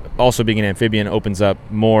 But also being an amphibian opens up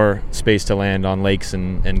more space to land on lakes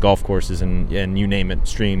and golf courses and you name it,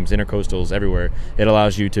 streams, intercoastals, everywhere. It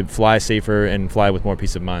allows you to fly safer and fly with more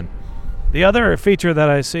peace of mind. The other feature that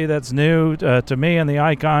I see that's new to me in the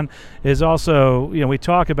Icon is also, we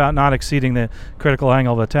talk about not exceeding the critical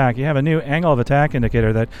angle of attack. You have a new angle of attack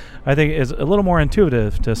indicator that I think is a little more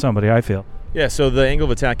intuitive to somebody, I feel. Yeah, so the angle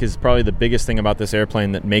of attack is probably the biggest thing about this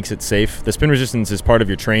airplane that makes it safe. The spin resistance is part of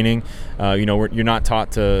your training. You're not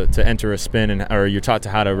taught to enter a spin, or you're taught to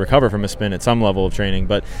how to recover from a spin at some level of training.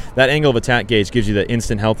 But that angle of attack gauge gives you the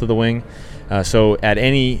instant health of the wing. So at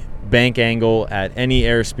any bank angle, at any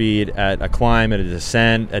airspeed, at a climb, at a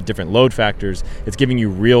descent, at different load factors, it's giving you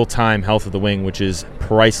real-time health of the wing, which is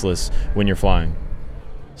priceless when you're flying.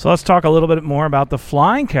 So let's talk a little bit more about the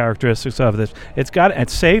flying characteristics of this.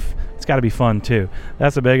 It's safe. It's got to be fun too.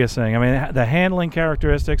 That's the biggest thing. I mean, the handling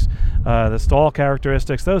characteristics, the stall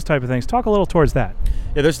characteristics, those type of things. Talk a little towards that.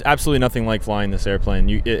 Yeah, there's absolutely nothing like flying this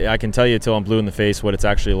airplane. I can tell you till I'm blue in the face what it's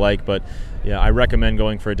actually like, but yeah, I recommend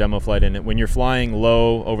going for a demo flight in it. When you're flying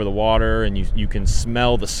low over the water and you can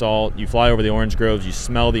smell the salt, you fly over the orange groves, you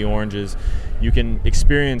smell the oranges, you can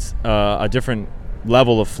experience a different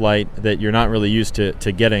level of flight that you're not really used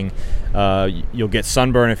to getting. You'll get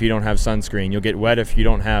sunburn if you don't have sunscreen. You'll get wet if you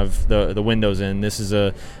don't have the windows in. This is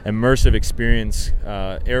a immersive experience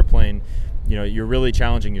airplane. You're really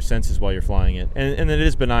challenging your senses while you're flying it. And it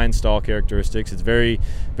is benign stall characteristics. It's very,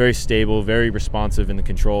 very stable, very responsive in the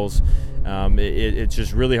controls. It's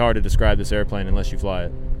just really hard to describe this airplane unless you fly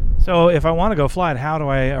it. So if I want to go fly it, how do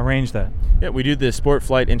I arrange that? Yeah, we do the sport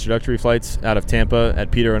flight introductory flights out of Tampa at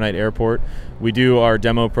Peter O. Knight Airport. We do our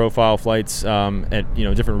demo profile flights at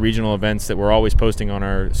different regional events that we're always posting on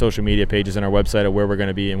our social media pages and our website of where we're going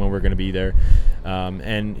to be and when we're going to be there.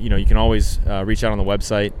 You can always reach out on the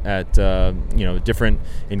website at different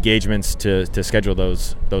engagements to schedule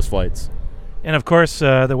those flights. And of course,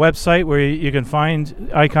 the website where you can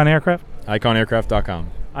find Icon Aircraft?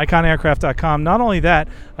 IconAircraft.com. IconAircraft.com. Not only that,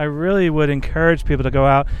 I really would encourage people to go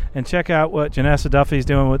out and check out what Janessa Duffy's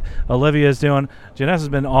doing, what Olivia's doing. Janessa's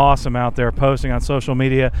been awesome out there posting on social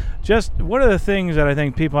media. Just one of the things that I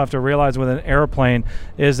think people have to realize with an airplane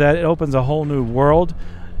is that it opens a whole new world.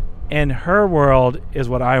 And her world is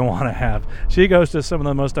what I want to have. She goes to some of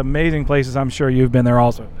the most amazing places. I'm sure you've been there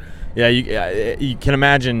also. Yeah, you can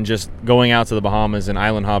imagine just going out to the Bahamas and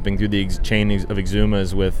island hopping through the chain of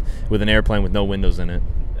Exumas with an airplane with no windows in it.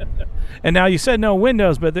 And now you said no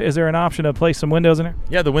windows, but is there an option to place some windows in there?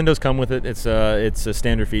 Yeah, the windows come with it. It's a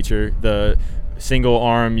standard feature. The single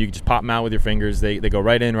arm, you can just pop them out with your fingers. They go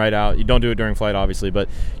right in, right out. You don't do it during flight, obviously, but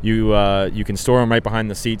you can store them right behind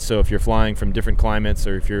the seat. So if you're flying from different climates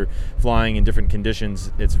or if you're flying in different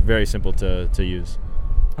conditions, it's very simple to use.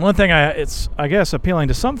 One thing it's appealing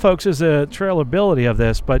to some folks is the trailability of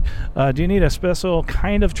this, but do you need a special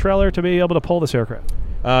kind of trailer to be able to pull this aircraft?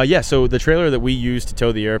 So the trailer that we use to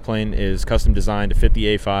tow the airplane is custom designed to fit the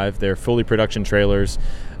A5. They're fully production trailers.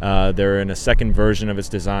 They're in a second version of its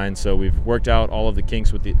design, so we've worked out all of the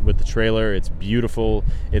kinks with the trailer. It's beautiful.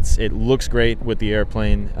 It looks great with the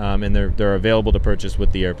airplane, and they're available to purchase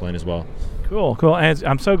with the airplane as well. Cool. And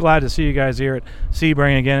I'm so glad to see you guys here at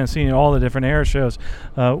Sebring again and seeing all the different air shows.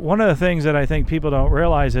 One of the things that I think people don't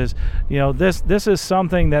realize is, this is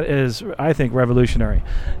something that is, I think, revolutionary.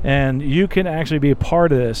 And you can actually be a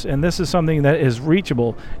part of this. And this is something that is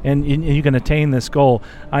reachable, and you can attain this goal.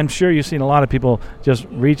 I'm sure you've seen a lot of people just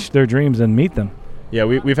reach their dreams and meet them. Yeah,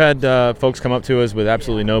 we've had folks come up to us with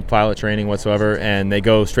absolutely no pilot training whatsoever, and they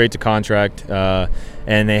go straight to contract,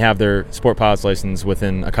 and they have their sport pilot's license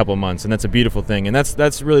within a couple of months, and that's a beautiful thing. And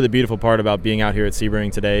that's really the beautiful part about being out here at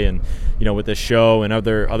Sebring today, and with this show and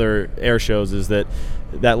other air shows, is that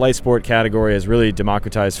light sport category has really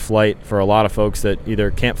democratized flight for a lot of folks that either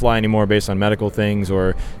can't fly anymore based on medical things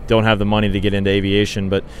or don't have the money to get into aviation.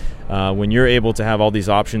 But when you're able to have all these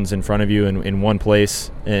options in front of you in one place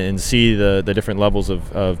and see the different levels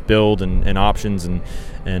of build and options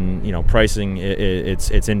and pricing,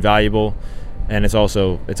 it's invaluable, and it's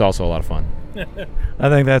also a lot of fun. I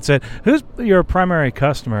think that's it. Who's your primary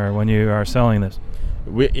customer when you are selling this?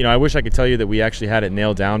 I wish I could tell you that we actually had it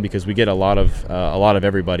nailed down, because we get a lot of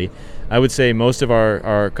everybody. I would say most of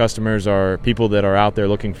our customers are people that are out there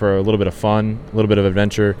looking for a little bit of fun, a little bit of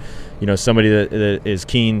adventure. Somebody that is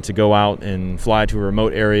keen to go out and fly to a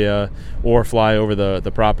remote area or fly over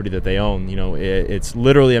the property that they own. It's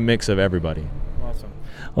literally a mix of everybody. Awesome.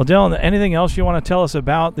 Well, Dylan, anything else you want to tell us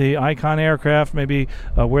about the Icon aircraft, maybe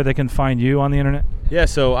where they can find you on the internet? Yeah,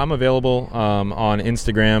 so I'm available on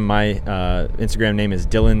Instagram. My Instagram name is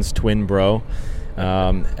Dylan's Twin Bro.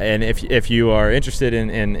 And if you are interested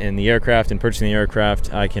in the aircraft and purchasing the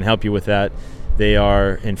aircraft, I can help you with that. They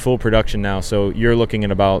are in full production now, so you're looking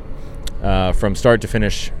at about from start to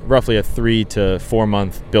finish roughly a 3 to 4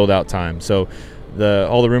 month build out time. So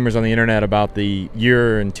all the rumors on the internet about the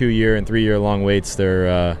year and 2 year and 3 year long waits,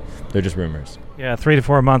 they're just rumors. Yeah, 3 to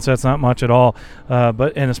 4 months, that's not much at all.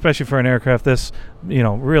 But especially for an aircraft this,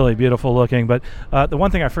 really beautiful looking. But the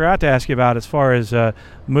one thing I forgot to ask you about as far as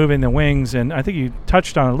moving the wings, and I think you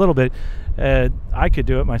touched on it a little bit, I could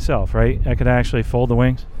do it myself, right? I could actually fold the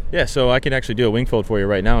wings? Yeah, so I can actually do a wing fold for you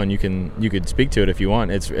right now, and you could speak to it if you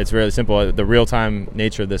want. It's really simple. The real-time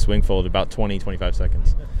nature of this wing fold, about 20-25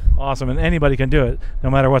 seconds. Awesome, and anybody can do it,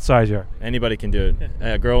 no matter what size you are. Anybody can do it.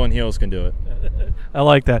 A girl in heels can do it. I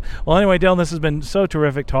like that. Well, anyway, Dylan, this has been so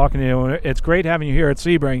terrific talking to you. It's great having you here at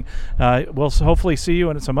Sebring. We'll hopefully see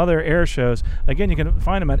you at some other air shows. Again, you can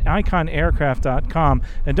find them at iconaircraft.com.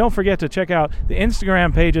 And don't forget to check out the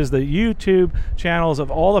Instagram pages, the YouTube channels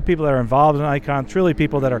of all the people that are involved in Icon, truly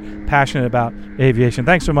people that are passionate about aviation.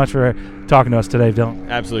 Thanks so much for talking to us today, Dylan.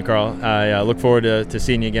 Absolutely, Carl. I look forward to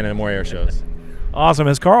seeing you again at more air shows. Awesome.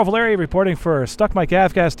 It's Carl Valeri reporting for Stuck Mike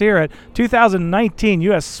Avcast here at 2019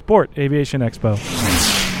 U.S. Sport Aviation Expo.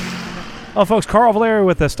 Well, folks, Carl Valeri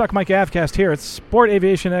with the Stuck Mike Avcast here at Sport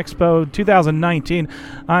Aviation Expo 2019.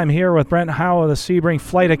 I'm here with Brent Howell of the Sebring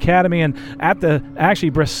Flight Academy and at the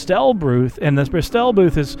Bristell booth. And this Bristell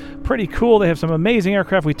booth is pretty cool. They have some amazing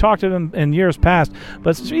aircraft. We talked to them in years past.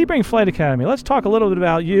 But Sebring Flight Academy, let's talk a little bit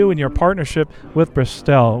about you and your partnership with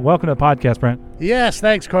Bristell. Welcome to the podcast, Brent. Yes,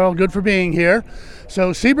 thanks, Carl. Good for being here.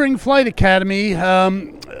 So Sebring Flight Academy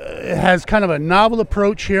has kind of a novel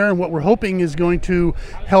approach here, and what we're hoping is going to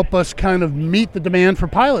help us kind of meet the demand for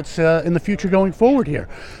pilots in the future going forward here.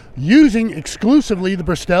 Using exclusively the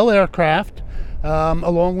Bristell aircraft,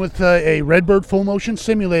 along with a Redbird full motion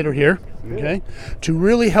simulator here, okay, to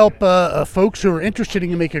really help folks who are interested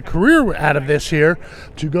in making a career out of this here,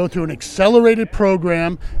 to go through an accelerated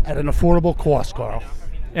program at an affordable cost, Carl.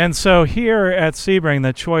 And so here at Sebring,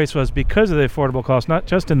 the choice was because of the affordable cost, not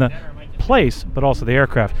just in the place, but also the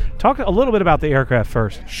aircraft. Talk a little bit about the aircraft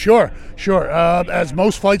first. Sure. As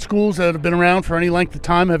most flight schools that have been around for any length of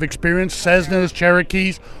time have experienced, Cessnas,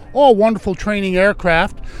 Cherokees, all wonderful training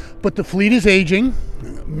aircraft, but the fleet is aging,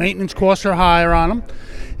 maintenance costs are higher on them,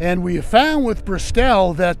 and we have found with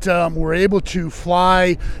Bristell that we're able to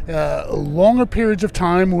fly longer periods of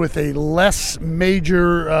time with a less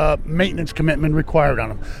major maintenance commitment required on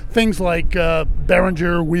them. Things like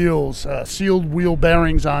Behringer wheels, sealed wheel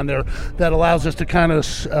bearings on there that allows us to kind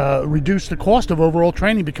of reduce the cost of overall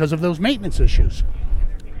training because of those maintenance issues.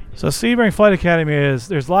 So Sebring Flight Academy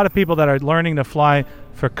there's a lot of people that are learning to fly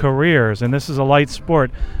for careers, and this is a light sport.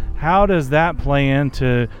 How does that play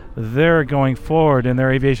into their going forward in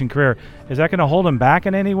their aviation career? Is that going to hold them back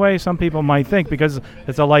in any way? Some people might think because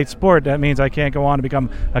it's a light sport, that means I can't go on to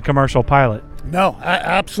become a commercial pilot. No,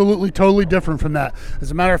 absolutely totally different from that.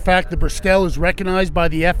 As a matter of fact, the Bristell is recognized by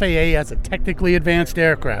the FAA as a technically advanced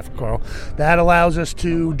aircraft, Carl. That allows us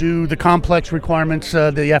to do the complex requirements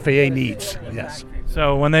the FAA needs, yes.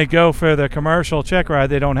 So when they go for the commercial check ride,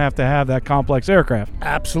 they don't have to have that complex aircraft.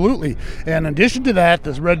 Absolutely. And in addition to that,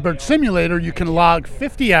 this Redbird simulator, you can log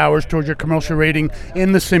 50 hours towards your commercial rating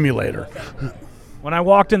in the simulator. When I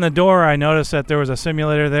walked in the door, I noticed that there was a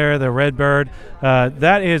simulator there, the Redbird.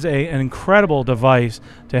 That is an incredible device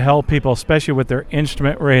to help people, especially with their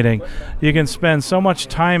instrument rating. You can spend so much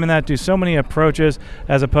time in that, do so many approaches,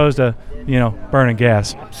 as opposed to, burning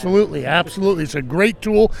gas. Absolutely. It's a great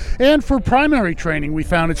tool. And for primary training, we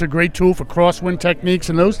found it's a great tool for crosswind techniques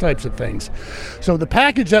and those types of things. So the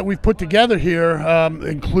package that we've put together here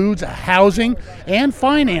includes housing and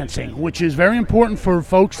financing, which is very important for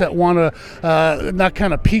folks that want to not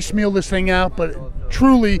kind of piecemeal this thing out, but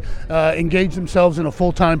truly engage themselves in a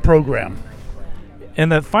full-time program. And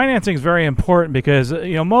the financing is very important because,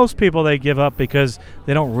 most people, they give up because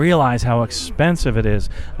they don't realize how expensive it is.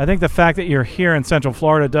 I think the fact that you're here in Central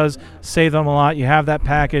Florida does save them a lot. You have that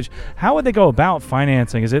package. How would they go about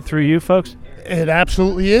financing? Is it through you folks? It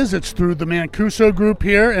absolutely is. It's through the Mancuso Group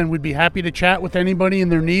here, and we'd be happy to chat with anybody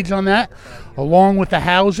and their needs on that, along with the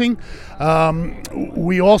housing.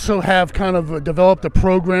 We also have kind of developed a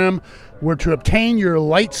program where to obtain your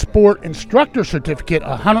light sport instructor certificate,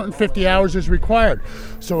 150 hours is required.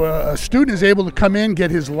 So a student is able to come in,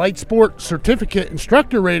 get his light sport certificate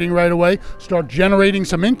instructor rating right away, start generating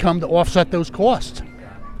some income to offset those costs.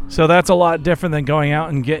 So that's a lot different than going out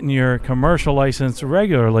and getting your commercial license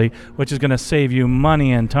regularly, which is going to save you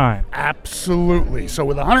money and time. Absolutely. So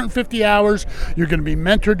with 150 hours, you're going to be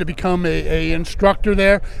mentored to become a instructor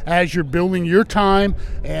there. As you're building your time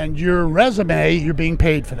and your resume, you're being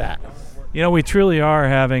paid for that. You know, we truly are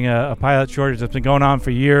having a pilot shortage that's been going on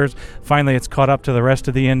for years. Finally, it's caught up to the rest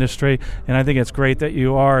of the industry, and I think it's great that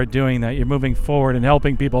you are doing that. You're moving forward and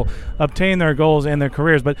helping people obtain their goals and their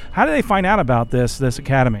careers. But how do they find out about this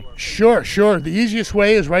academy? Sure. The easiest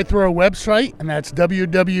way is right through our website, and that's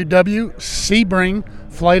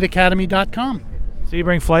www.sebringflightacademy.com.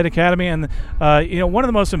 Sebring Flight Academy, and one of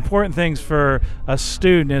the most important things for a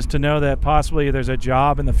student is to know that possibly there's a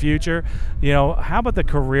job in the future. How about the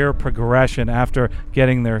career progression after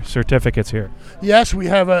getting their certificates here? Yes, we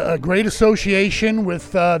have a great association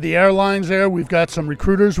with the airlines there. We've got some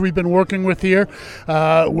recruiters we've been working with here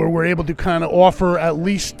where we're able to kind of offer at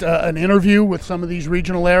least an interview with some of these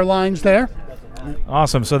regional airlines there.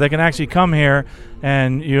 Awesome. So they can actually come here,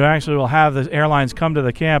 and you actually will have the airlines come to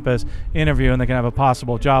the campus, interview, and they can have a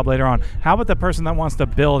possible job later on. How about the person that wants to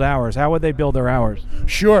build hours? How would they build their hours?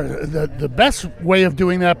 Sure. The best way of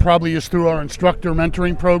doing that probably is through our instructor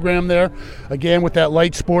mentoring program there. Again, with that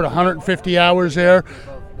light sport, 150 hours there.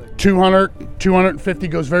 250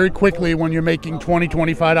 goes very quickly when you're making $20,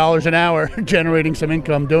 $25 an hour, generating some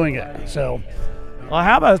income doing it. So. Well,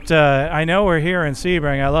 how about, I know we're here in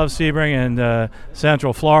Sebring. I love Sebring and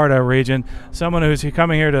Central Florida region. Someone who's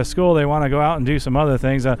coming here to school, they want to go out and do some other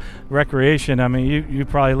things, recreation. I mean, you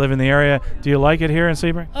probably live in the area. Do you like it here in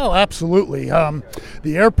Sebring? Oh, absolutely.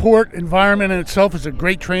 The airport environment in itself is a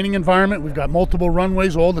great training environment. We've got multiple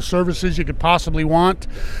runways, all the services you could possibly want,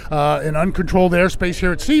 an uncontrolled airspace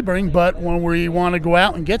here at Sebring. But when we want to go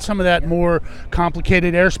out and get some of that more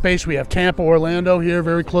complicated airspace, we have Tampa, Orlando here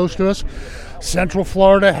very close to us. Central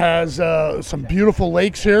Florida has some beautiful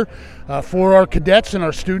lakes here. For our cadets and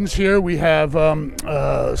our students here, we have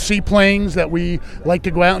seaplanes that we like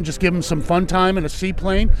to go out and just give them some fun time in a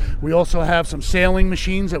seaplane. We also have some sailing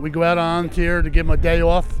machines that we go out on here to give them a day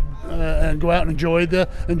off and go out and enjoy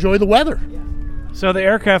the weather. So the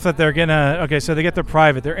aircraft that they're so they get their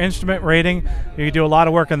private, their instrument rating, you do a lot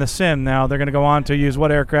of work on the sim. Now they're going to go on to use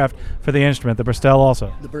what aircraft for the instrument? The Bristol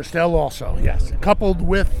also? The Bristol also, yes. Coupled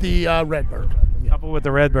with the Redbird. Coupled with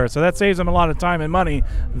the Redbird. So that saves them a lot of time and money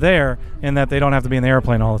there in that they don't have to be in the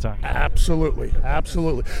airplane all the time. Absolutely.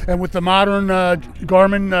 And with the modern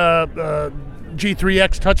Garmin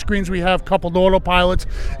G3X touchscreens we have, coupled autopilots,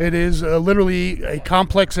 it is literally a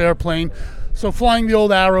complex airplane. So flying the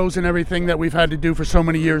old arrows and everything that we've had to do for so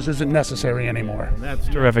many years isn't necessary anymore. That's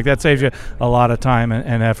terrific. That saves you a lot of time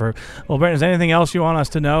and effort. Well, Brent, is there anything else you want us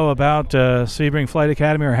to know about Sebring Flight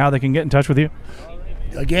Academy or how they can get in touch with you?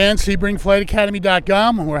 Again,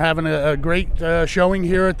 SebringFlightAcademy.com, and we're having a great showing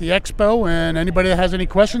here at the Expo, and anybody that has any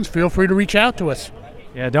questions, feel free to reach out to us.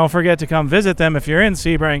 Yeah, don't forget to come visit them if you're in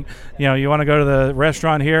Sebring. You want to go to the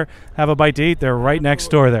restaurant here, have a bite to eat. They're right next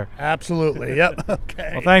door there. Absolutely. Yep. Okay.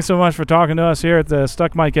 Well, thanks so much for talking to us here at the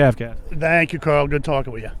Stuck Mike AvCast. Thank you, Carl. Good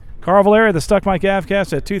talking with you. Carl Valeri, the Stuck Mike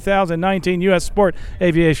AvCast at 2019 U.S. Sport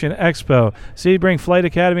Aviation Expo. Sebring Flight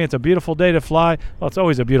Academy. It's a beautiful day to fly. Well, it's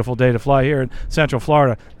always a beautiful day to fly here in Central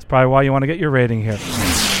Florida. That's probably why you want to get your rating here.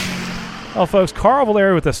 Well, folks, Carl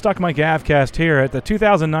Valeri with the Stuck Mike AvCast here at the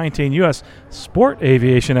 2019 U.S. Sport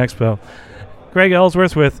Aviation Expo. Greg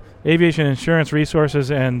Ellsworth with Aviation Insurance Resources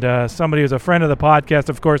and somebody who's a friend of the podcast.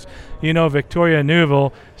 Of course, Victoria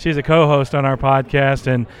Neuville. She's a co-host on our podcast,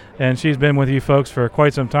 and she's been with you folks for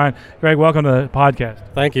quite some time. Greg, welcome to the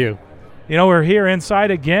podcast. Thank you. We're here inside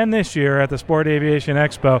again this year at the Sport Aviation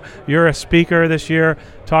Expo. You're a speaker this year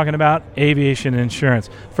talking about aviation insurance.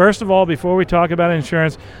 First of all, before we talk about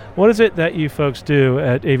insurance, what is it that you folks do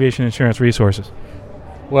at Aviation Insurance Resources?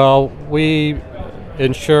 Well, we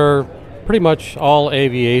insure pretty much all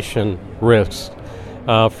aviation risks,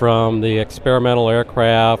 from the experimental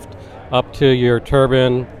aircraft up to your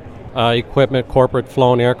turbine equipment, corporate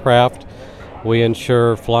flown aircraft. We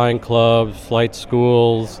insure flying clubs, flight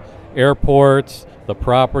schools, airports, the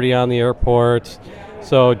property on the airports.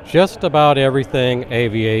 So just about everything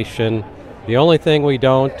aviation. The only thing we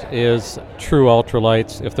don't is true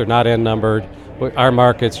ultralights. If they're not N-numbered, our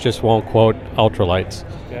markets just won't quote ultralights.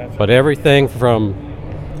 Gotcha. But everything from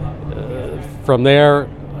from there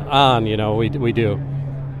on, we do.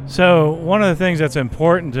 So one of the things that's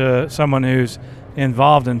important to someone who's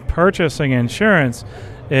involved in purchasing insurance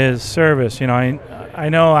is service. I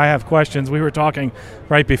know I have questions. We were talking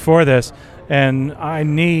right before this, and I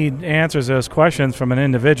need answers to those questions from an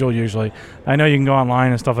individual usually. I know you can go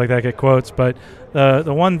online and stuff like that, get quotes, but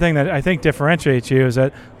the one thing that I think differentiates you is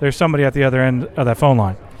that there's somebody at the other end of that phone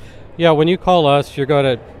line. Yeah, when you call us, you're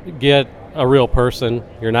going to get a real person.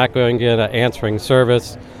 You're not going to get an answering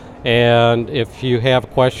service. And if you have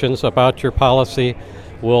questions about your policy,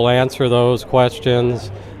 we'll answer those questions.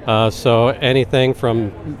 So anything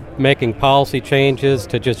from making policy changes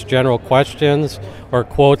to just general questions or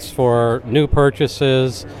quotes for new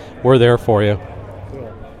purchases, we're there for you.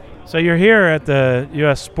 So you're here at the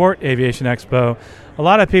U.S. Sport Aviation Expo. A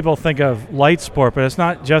lot of people think of light sport, but it's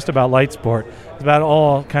not just about light sport. It's about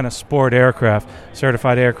all kind of sport aircraft,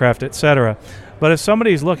 certified aircraft, etc. But if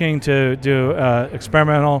somebody's looking to do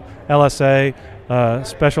experimental, LSA,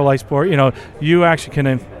 special light sport, you actually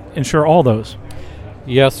can insure all those.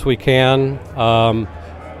 Yes, we can.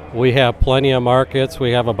 We have plenty of markets.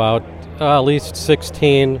 We have about at least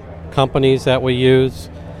 16 companies that we use.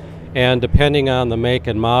 And depending on the make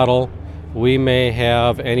and model, we may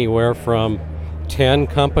have anywhere from 10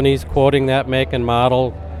 companies quoting that make and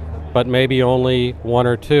model, but maybe only one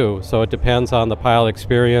or two. So it depends on the pilot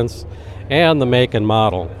experience and the make and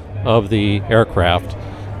model of the aircraft.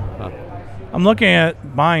 I'm looking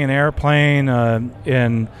at buying an airplane,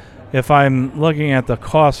 and if I'm looking at the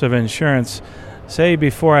cost of insurance, say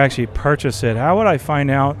before I actually purchase it, how would I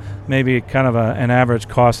find out maybe kind of an average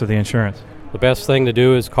cost of the insurance? The best thing to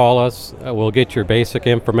do is call us. We'll get your basic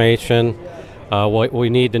information. What we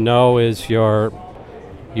need to know is your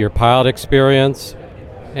pilot experience,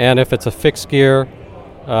 and if it's a fixed gear,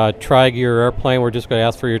 tri-gear airplane, we're just going to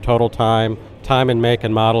ask for your total time and make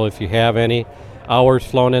and model if you have any, hours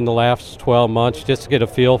flown in the last 12 months, just to get a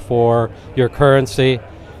feel for your currency.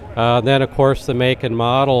 Then, of course, the make and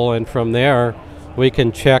model, and from there, we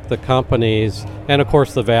can check the companies, and of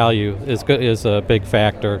course, the value is a big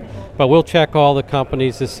factor. But we'll check all the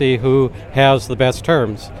companies to see who has the best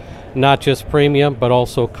terms, not just premium, but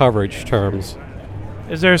also coverage terms.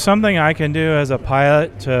 Is there something I can do as a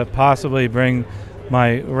pilot to possibly bring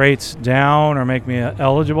my rates down or make me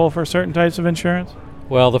eligible for certain types of insurance?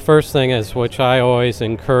 Well, the first thing is, which I always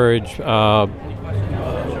encourage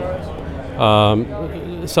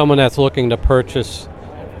someone that's looking to purchase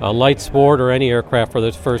a light sport or any aircraft for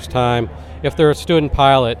the first time, if they're a student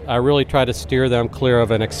pilot, I really try to steer them clear of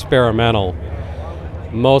an experimental.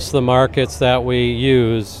 Most of the markets that we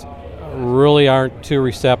use really aren't too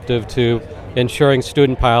receptive to insuring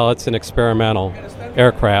student pilots in experimental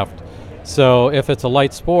aircraft. So if it's a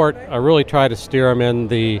light sport, I really try to steer them in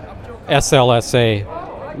the SLSA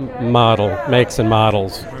model, makes and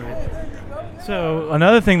models. So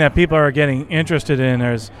another thing that people are getting interested in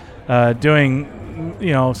is doing,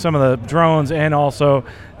 some of the drones and also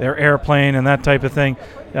their airplane and that type of thing.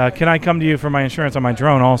 Can I come to you for my insurance on my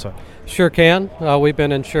drone also? Sure can. We've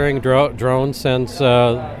been insuring drones since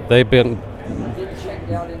they've been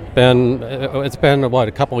it's been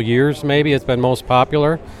a couple years maybe. It's been most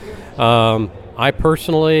popular. I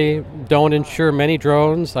personally don't insure many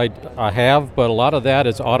drones. I have, but a lot of that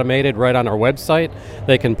is automated right on our website.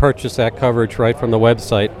 They can purchase that coverage right from the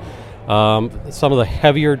website. Some of the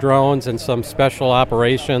heavier drones and some special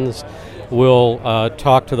operations, we'll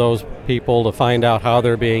talk to those people to find out how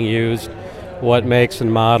they're being used, what makes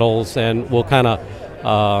and models, and we'll kind of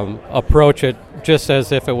approach it just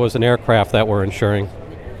as if it was an aircraft that we're insuring.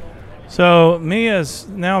 So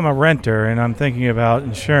now I'm a renter and I'm thinking about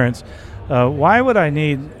insurance. Why would I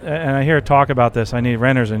need, and I hear talk about this, I need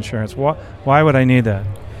renter's insurance. Why would I need that?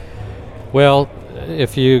 Well,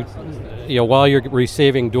 if while you're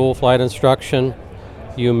receiving dual flight instruction,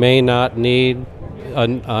 you may not need a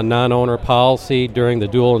non-owner policy during the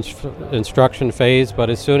dual instruction phase, but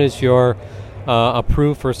as soon as you're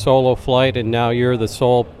approved for solo flight and now you're the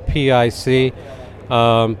sole PIC,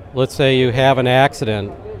 let's say you have an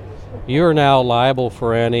accident, you're now liable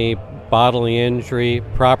for any bodily injury,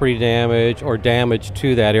 property damage, or damage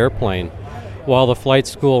to that airplane. While the flight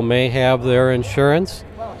school may have their insurance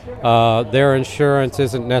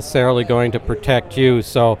isn't necessarily going to protect you.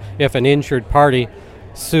 So if an injured party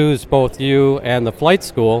sues both you and the flight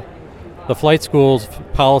school's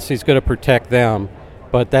policy is going to protect them,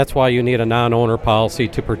 but that's why you need a non-owner policy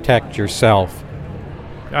to protect yourself.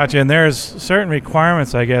 Gotcha. And there's certain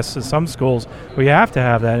requirements, I guess, in some schools where you have to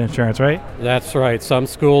have that insurance, right? That's right. Some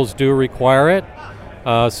schools do require it.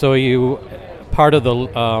 So part of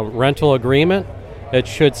the rental agreement it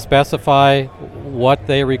should specify what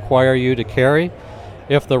they require you to carry.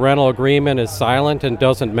 If the rental agreement is silent and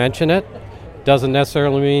doesn't mention it, doesn't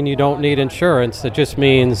necessarily mean you don't need insurance. It just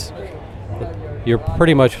means you're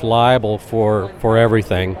pretty much liable for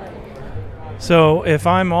everything. So if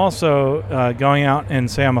I'm also going out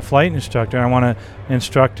and say I'm a flight instructor, I want to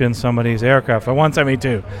instruct in somebody's aircraft, a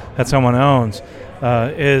 172 that someone owns,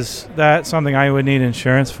 is that something I would need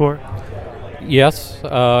insurance for? Yes,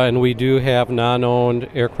 and we do have non-owned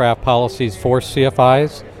aircraft policies for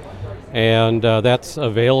CFIs, and that's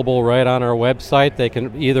available right on our website. They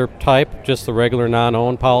can either type just the regular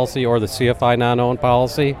non-owned policy or the CFI non-owned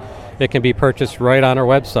policy. It can be purchased right on our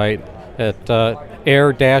website at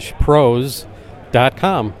air-pros.com.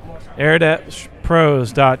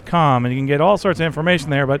 air-pros.com, and you can get all sorts of information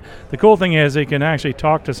there, but the cool thing is you can actually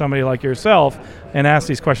talk to somebody like yourself and ask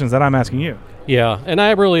these questions that I'm asking you. Yeah, and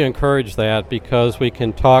I really encourage that because we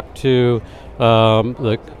can talk to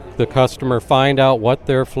the customer, find out what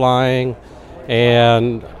they're flying,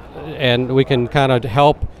 and we can kind of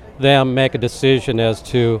help them make a decision as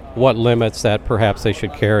to what limits that perhaps they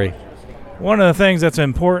should carry. One of the things that's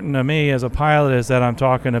important to me as a pilot is that I'm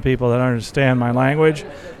talking to people that understand my language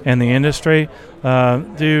and the industry.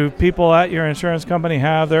 Do people at your insurance company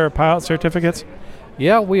have their pilot certificates?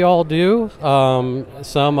 Yeah, we all do.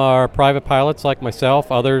 Some are private pilots like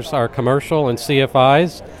myself. Others are commercial and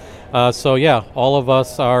CFIs. So yeah, all of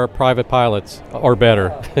us are private pilots or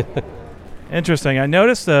better. Interesting. I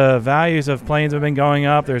noticed the values of planes have been going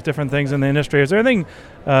up. There's different things in the industry. Is there anything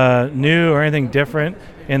new or anything different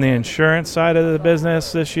in the insurance side of the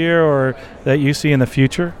business this year or that you see in the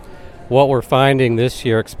future? What we're finding this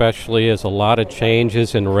year especially is a lot of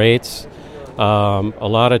changes in rates, a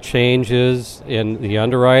lot of changes in the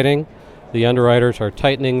underwriting. The underwriters are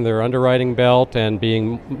tightening their underwriting belt and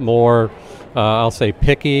being more, I'll say,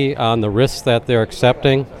 picky on the risks that they're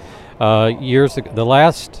accepting. The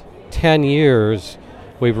last 10 years,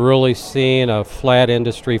 we've really seen a flat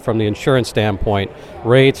industry from the insurance standpoint.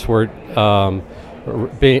 Rates are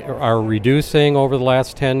reducing over the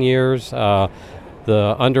last 10 years.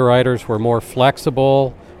 The underwriters were more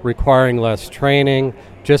flexible, requiring less training,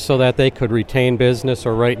 just so that they could retain business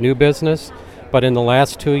or write new business. But in the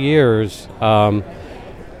last 2 years, the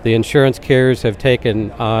insurance carriers have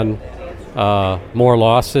taken on more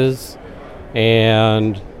losses,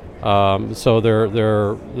 and so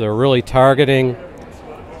they're really targeting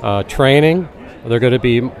training. They're going to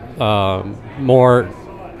be more.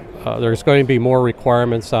 There's going to be more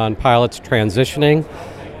requirements on pilots transitioning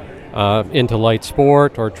into light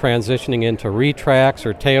sport or transitioning into retracts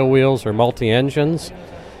or tail wheels or multi-engines,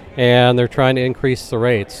 and they're trying to increase the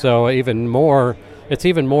rates. So it's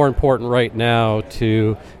even more important right now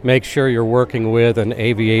to make sure you're working with an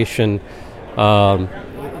aviation.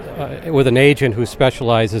 With an agent who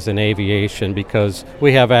specializes in aviation, because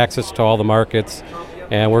we have access to all the markets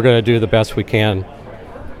and we're going to do the best we can.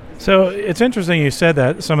 So it's interesting you said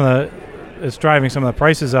that it's driving some of the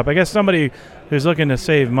prices up. I guess somebody who's looking to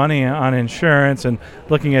save money on insurance and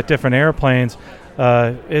looking at different airplanes,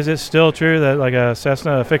 is it still true that like a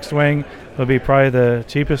Cessna, a fixed wing, would be probably the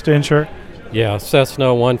cheapest to insure? Yeah, Cessna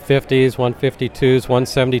 150s, 152s,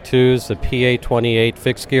 172s, the PA-28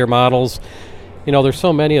 fixed gear models. You know, there's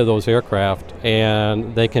so many of those aircraft,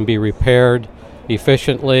 and they can be repaired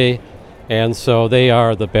efficiently, and so they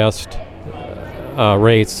are the best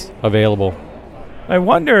rates available. I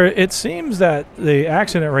wonder, it seems that the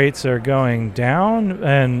accident rates are going down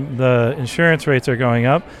and the insurance rates are going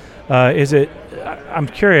up. I'm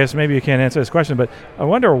curious, maybe you can't answer this question, but I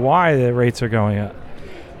wonder why the rates are going up.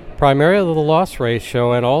 Primarily the loss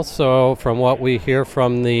ratio, and also from what we hear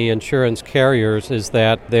from the insurance carriers is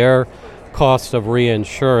that their cost of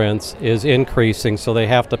reinsurance is increasing, so they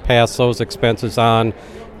have to pass those expenses on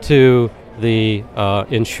to the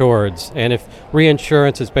insureds. And if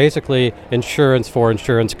reinsurance is basically insurance for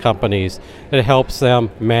insurance companies, it helps them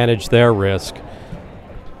manage their risk.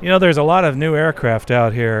 You know, there's a lot of new aircraft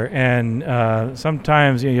out here, and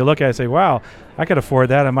sometimes you look at it and say, wow, I could afford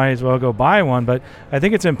that, I might as well go buy one. But I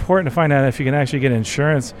think it's important to find out if you can actually get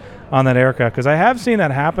insurance on that aircraft, because I have seen that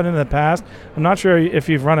happen in the past. I'm not sure if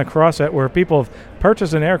you've run across that where people have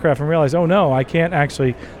purchased an aircraft and realized, oh no, I can't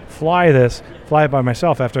actually fly it by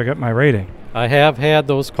myself after I got my rating. I have had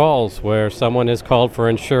those calls where someone has called for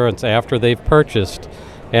insurance after they've purchased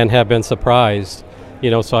and have been surprised.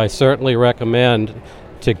 So I certainly recommend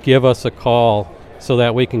to give us a call so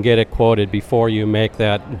that we can get it quoted before you make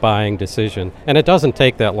that buying decision. And it doesn't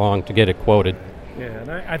take that long to get it quoted. Yeah,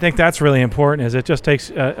 and I think that's really important. Is it just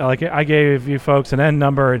takes like I gave you folks an N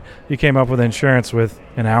number, and you came up with insurance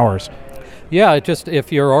in hours. Yeah,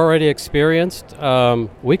 if you're already experienced,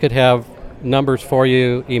 we could have numbers for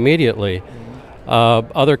you immediately.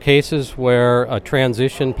 Other cases where a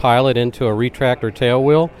transition pilot into a retractor tail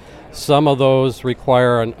wheel, some of those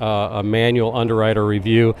require a manual underwriter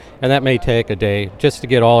review, and that may take a day just to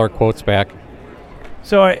get all our quotes back.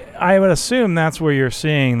 So I would assume that's where you're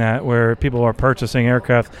seeing that, where people are purchasing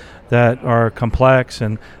aircraft that are complex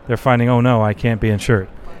and they're finding, oh no, I can't be insured.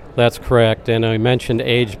 That's correct, and I mentioned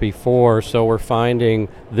age before, so we're finding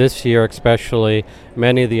this year especially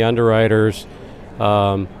many of the underwriters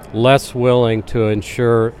less willing to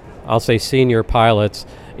insure, I'll say, senior pilots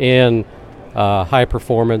in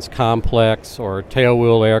high-performance, complex, or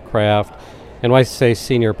tailwheel aircraft. And when I say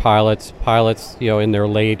senior pilots in their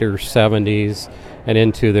later 70s and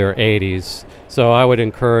into their 80s. So I would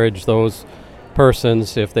encourage those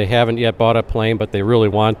persons, if they haven't yet bought a plane but they really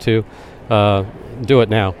want to, do it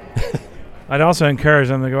now. I'd also encourage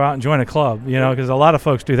them to go out and join a club, because a lot of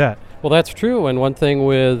folks do that. Well, that's true. And one thing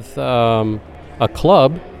with a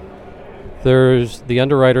club, the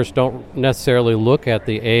underwriters don't necessarily look at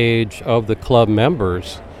the age of the club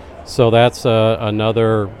members. So that's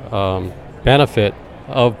another benefit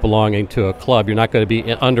of belonging to a club. You're not going to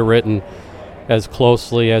be underwritten as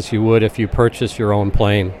closely as you would if you purchase your own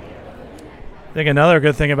plane. I think another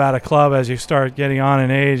good thing about a club as you start getting on in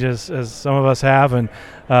age, as some of us have, and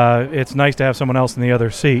it's nice to have someone else in the other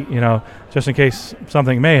seat, just in case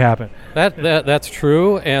something may happen. That's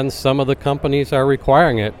true, and some of the companies are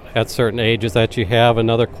requiring it at certain ages that you have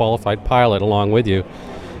another qualified pilot along with you.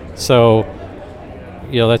 So,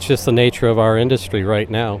 that's just the nature of our industry right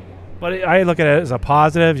now. But I look at it as a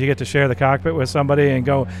positive. You get to share the cockpit with somebody and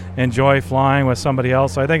go enjoy flying with somebody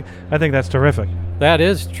else. I think that's terrific. That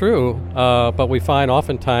is true, but we find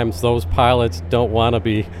oftentimes those pilots don't want to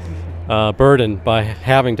be burdened by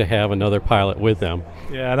having to have another pilot with them.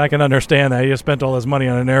 Yeah, and I can understand that. You spent all this money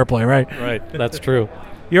on an airplane, right? Right, that's true.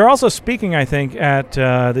 You're also speaking, I think, at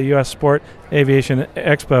the U.S. Sport Aviation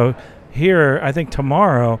Expo here, I think,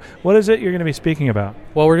 tomorrow. What is it you're going to be speaking about?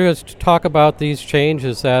 Well, we're going to talk about these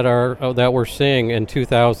changes that we're seeing in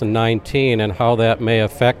 2019 and how that may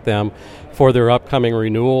affect them for their upcoming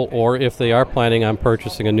renewal, or if they are planning on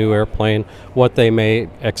purchasing a new airplane, what they may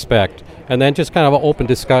expect. And then just kind of an open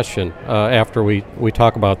discussion after we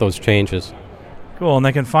talk about those changes. Cool, and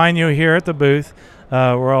they can find you here at the booth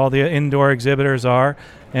where all the indoor exhibitors are.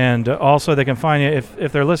 And also they can find you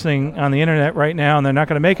if they're listening on the internet right now and they're not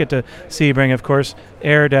going to make it to Sebring, of course,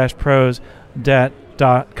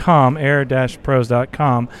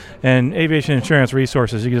 air-pros.com, and Aviation Insurance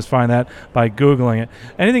Resources. You can just find that by Googling it.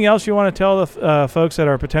 Anything else you want to tell the folks that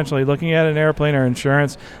are potentially looking at an airplane or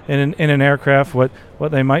insurance in an aircraft, what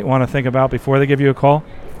they might want to think about before they give you a call?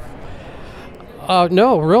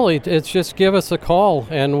 No, really. It's just give us a call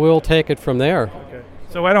and we'll take it from there.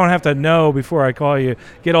 So I don't have to know before I call you,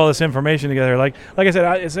 get all this information together. Like I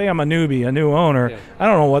said, say I'm a newbie, a new owner. Yeah. I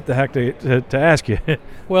don't know what the heck to ask you.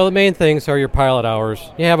 Well, the main things are your pilot hours.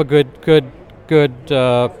 You have a good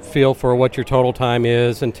feel for what your total time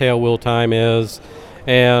is and tail wheel time is,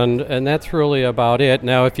 and that's really about it.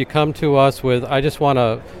 Now, if you come to us with,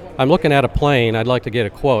 I'm looking at a plane, I'd like to get a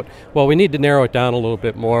quote. Well, we need to narrow it down a little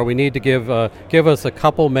bit more. We need to give us a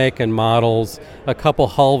couple make and models, a couple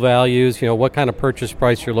hull values, what kind of purchase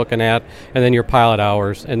price you're looking at, and then your pilot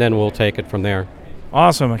hours, and then we'll take it from there.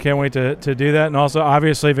 Awesome. I can't wait to do that. And also,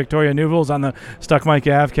 obviously, Victoria Newville's on the Stuck Mike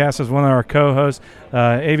Avcast as one of our co-hosts.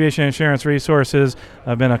 Aviation Insurance Resources.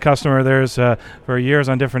 I've been a customer of theirs for years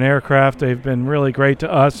on different aircraft. They've been really great to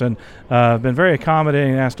us and been very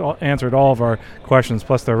accommodating and answered all of our questions,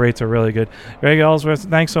 plus their rates are really good. Greg Ellsworth,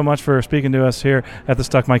 thanks so much for speaking to us here at the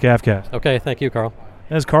Stuck Mike Avcast. Okay, thank you, Carl.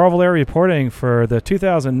 This is Carl Valeri reporting for the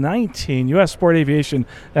 2019 U.S. Sport Aviation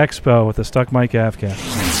Expo with the Stuck Mike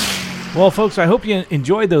Avcast. Well, folks, I hope you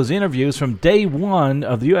enjoyed those interviews from day one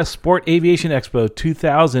of the U.S. Sport Aviation Expo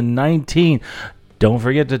 2019. Don't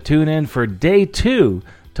forget to tune in for day two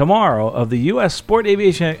tomorrow of the U.S. Sport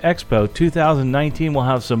Aviation Expo 2019. We'll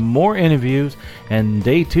have some more interviews, and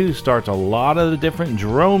day two starts a lot of the different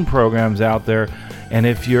drone programs out there. And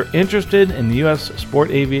if you're interested in the U.S.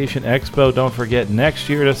 Sport Aviation Expo, don't forget next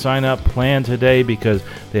year to sign up. Plan today because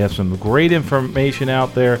they have some great information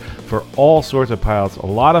out there for all sorts of pilots. A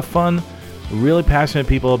lot of fun, really passionate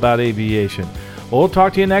people about aviation. We'll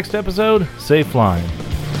talk to you next episode. Safe flying.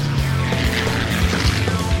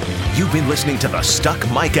 You've been listening to the Stuck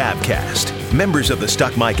Mike Avcast. Members of the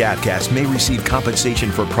Stuck Mic Avcast may receive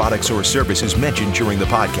compensation for products or services mentioned during the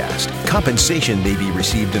podcast. Compensation may be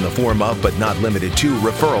received in the form of, but not limited to,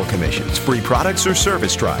 referral commissions, free products, or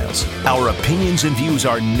service trials. Our opinions and views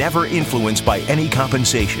are never influenced by any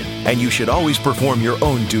compensation, and you should always perform your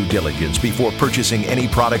own due diligence before purchasing any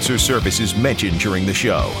products or services mentioned during the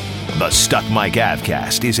show. The Stuck Mic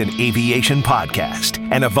Avcast is an aviation podcast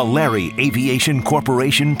and a Valeri Aviation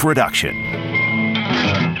Corporation production.